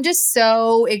good. I'm just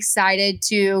so excited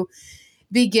to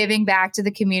be giving back to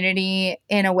the community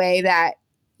in a way that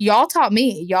y'all taught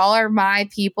me. Y'all are my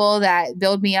people that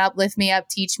build me up, lift me up,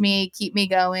 teach me, keep me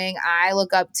going. I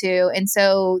look up to. And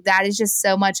so that is just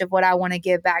so much of what I want to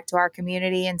give back to our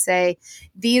community and say,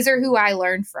 these are who I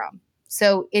learned from.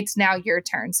 So it's now your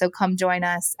turn. So come join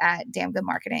us at Damn Good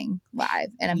Marketing Live.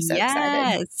 And I'm so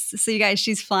excited. So you guys,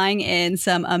 she's flying in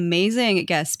some amazing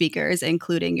guest speakers,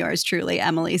 including yours truly,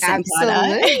 Emily Santana.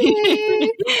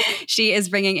 Absolutely. She is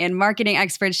bringing in marketing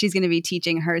experts. She's going to be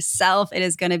teaching herself. It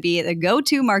is going to be the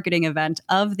go-to marketing event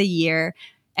of the year.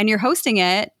 And you're hosting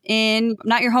it in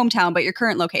not your hometown, but your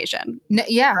current location. No,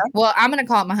 yeah. Correct? Well, I'm going to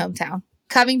call it my hometown.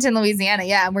 Covington, Louisiana.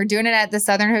 Yeah. And we're doing it at the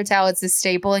Southern Hotel. It's a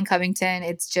staple in Covington.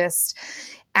 It's just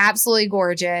absolutely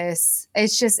gorgeous.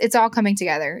 It's all coming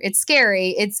together. It's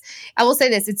scary. I will say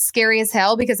this, it's scary as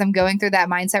hell because I'm going through that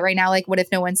mindset right now. Like, what if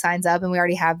no one signs up? And we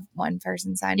already have one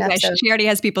person signed up. So She already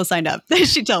has people signed up.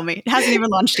 She told me it hasn't even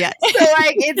launched yet. So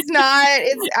like,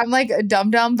 I'm like a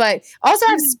dum-dum, but also I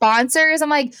have sponsors. I'm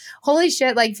like, holy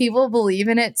shit. Like people believe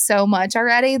in it so much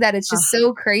already that it's just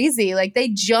so crazy. Like they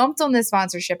jumped on the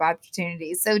sponsorship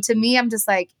opportunity. So to me, I'm just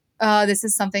like, this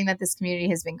is something that this community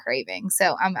has been craving.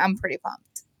 So I'm pretty pumped.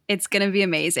 It's going to be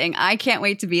amazing. I can't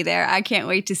wait to be there. I can't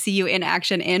wait to see you in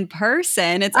action in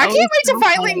person. I can't wait to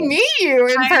finally meet you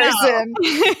in person.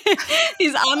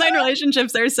 These online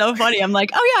relationships are so funny. I'm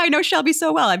like, oh yeah, I know Shelby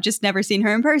so well. I've just never seen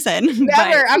her in person.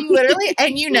 Never. I'm literally,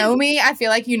 and you know me, I feel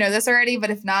like you know this already, but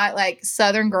if not, like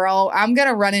Southern girl, I'm going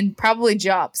to run and probably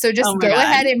jump. So just go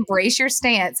ahead, embrace your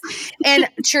stance. And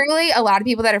truly, a lot of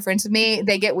people that are friends with me,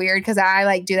 they get weird because I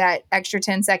like do that extra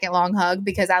 10-second long hug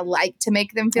because I like to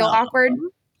make them feel awkward.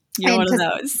 You're one of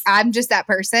those. I'm just that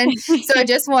person. So I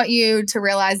just want you to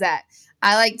realize that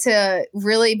I like to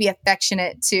really be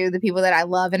affectionate to the people that I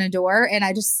love and adore. And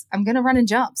I'm going to run and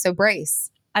jump. So brace.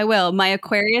 I will. My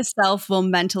Aquarius self will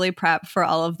mentally prep for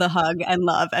all of the hug and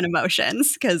love and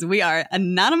emotions because we are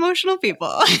non-emotional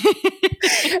people.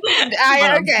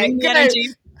 Okay.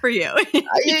 Energy for you.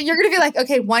 You're going to be like,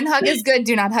 okay, one hug is good.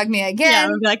 Do not hug me again. Yeah, I'm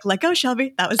going to be like, let go,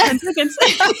 Shelby. That was 10 seconds.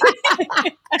 You're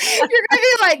going to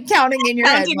be like counting in your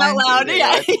head. Counting out loud.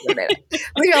 Yeah.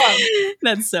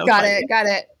 That's so got funny. Got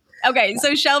it. Okay,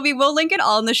 so Shelby, we'll link it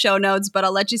all in the show notes, but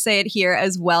I'll let you say it here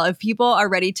as well. If people are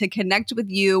ready to connect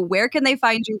with you, where can they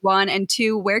find you, one? And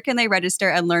two, where can they register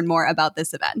and learn more about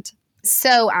this event?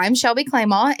 So I'm Shelby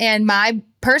Clement, and my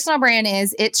personal brand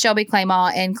is It's Shelby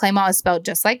Clement, and Clement is spelled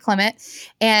just like Clement.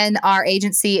 And our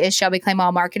agency is Shelby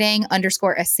Clement Marketing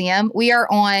 _SCM. We are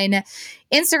on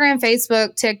Instagram,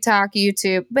 Facebook, TikTok,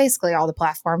 YouTube, basically all the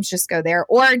platforms. Just go there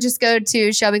or just go to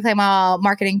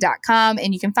shelbyclementmarketing.com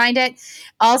and you can find it.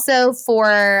 Also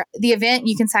for the event,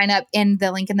 you can sign up in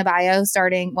the link in the bio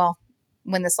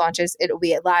when this launches, it'll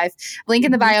be at live. Link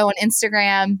in the bio on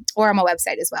Instagram or on my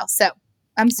website as well. So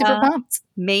I'm super pumped.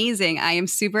 Amazing. I am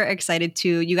super excited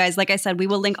too. You guys, like I said, we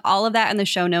will link all of that in the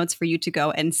show notes for you to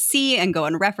go and see and go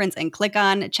and reference and click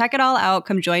on. Check it all out.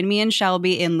 Come join me and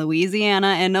Shelby in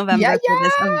Louisiana in November for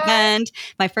this event.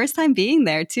 My first time being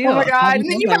there too. Oh my God.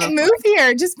 And then you might move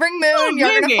here. Just bring Moon. You're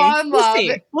going to fall in love.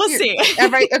 We'll see.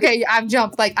 Okay. I've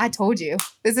jumped. Like I told you.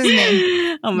 This is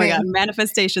me. Oh my God.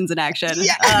 Manifestations in action.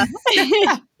 Yeah.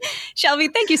 Shelby,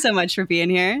 thank you so much for being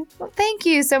here. Well, thank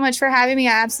you so much for having me.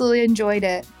 I absolutely enjoyed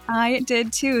it. I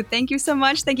did too. Thank you so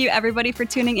much. Thank you everybody for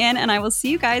tuning in, and I will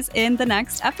see you guys in the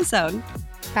next episode.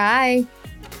 Bye.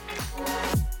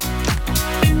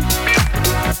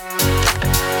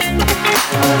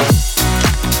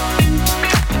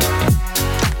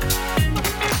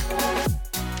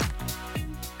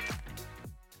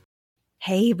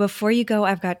 Hey, before you go,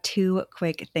 I've got two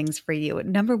quick things for you.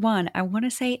 Number one, I want to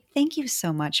say thank you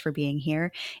so much for being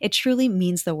here. It truly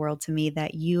means the world to me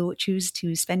that you choose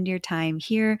to spend your time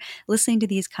here, listening to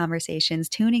these conversations,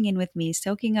 tuning in with me,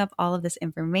 soaking up all of this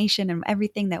information and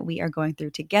everything that we are going through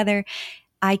together.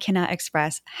 I cannot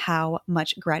express how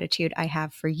much gratitude I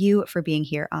have for you for being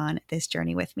here on this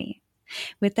journey with me.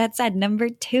 With that said, number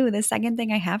two, the second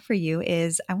thing I have for you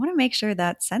is I want to make sure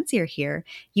that since you're here,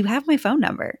 you have my phone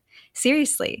number.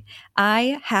 Seriously,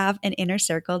 I have an Inner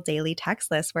Circle daily text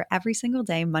list where every single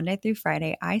day, Monday through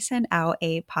Friday, I send out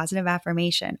a positive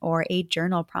affirmation or a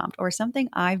journal prompt or something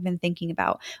I've been thinking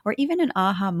about, or even an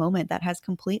aha moment that has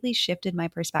completely shifted my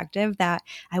perspective that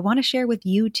I want to share with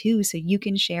you too, so you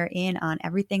can share in on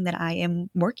everything that I am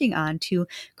working on to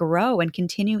grow and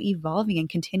continue evolving and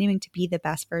continuing to be the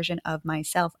best version of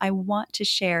myself. I want to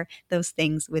share those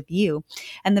things with you.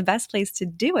 And the best place to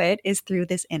do it is through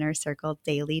this Inner Circle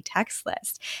daily text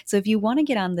list. So if you want to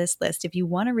get on this list, if you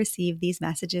want to receive these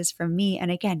messages from me,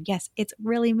 and again, yes, it's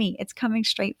really me, it's coming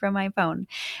straight from my phone.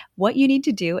 What you need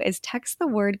to do is text the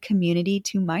word community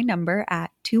to my number at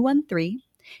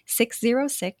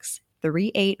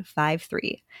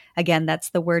 213-606-3853. Again,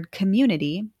 that's the word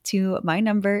community to my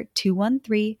number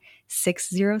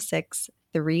 213-606-3853.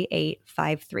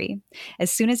 3853.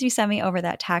 As soon as you send me over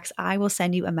that text, I will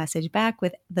send you a message back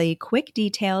with the quick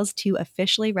details to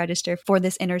officially register for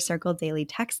this Inner Circle daily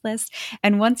text list.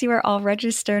 And once you are all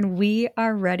registered, we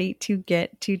are ready to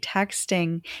get to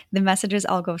texting. The messages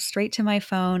all go straight to my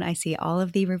phone. I see all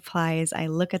of the replies. I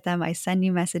look at them. I send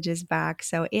you messages back.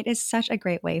 So it is such a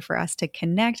great way for us to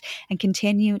connect and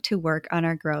continue to work on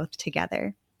our growth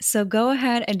together. So go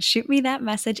ahead and shoot me that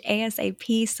message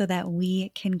ASAP so that we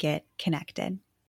can get connected.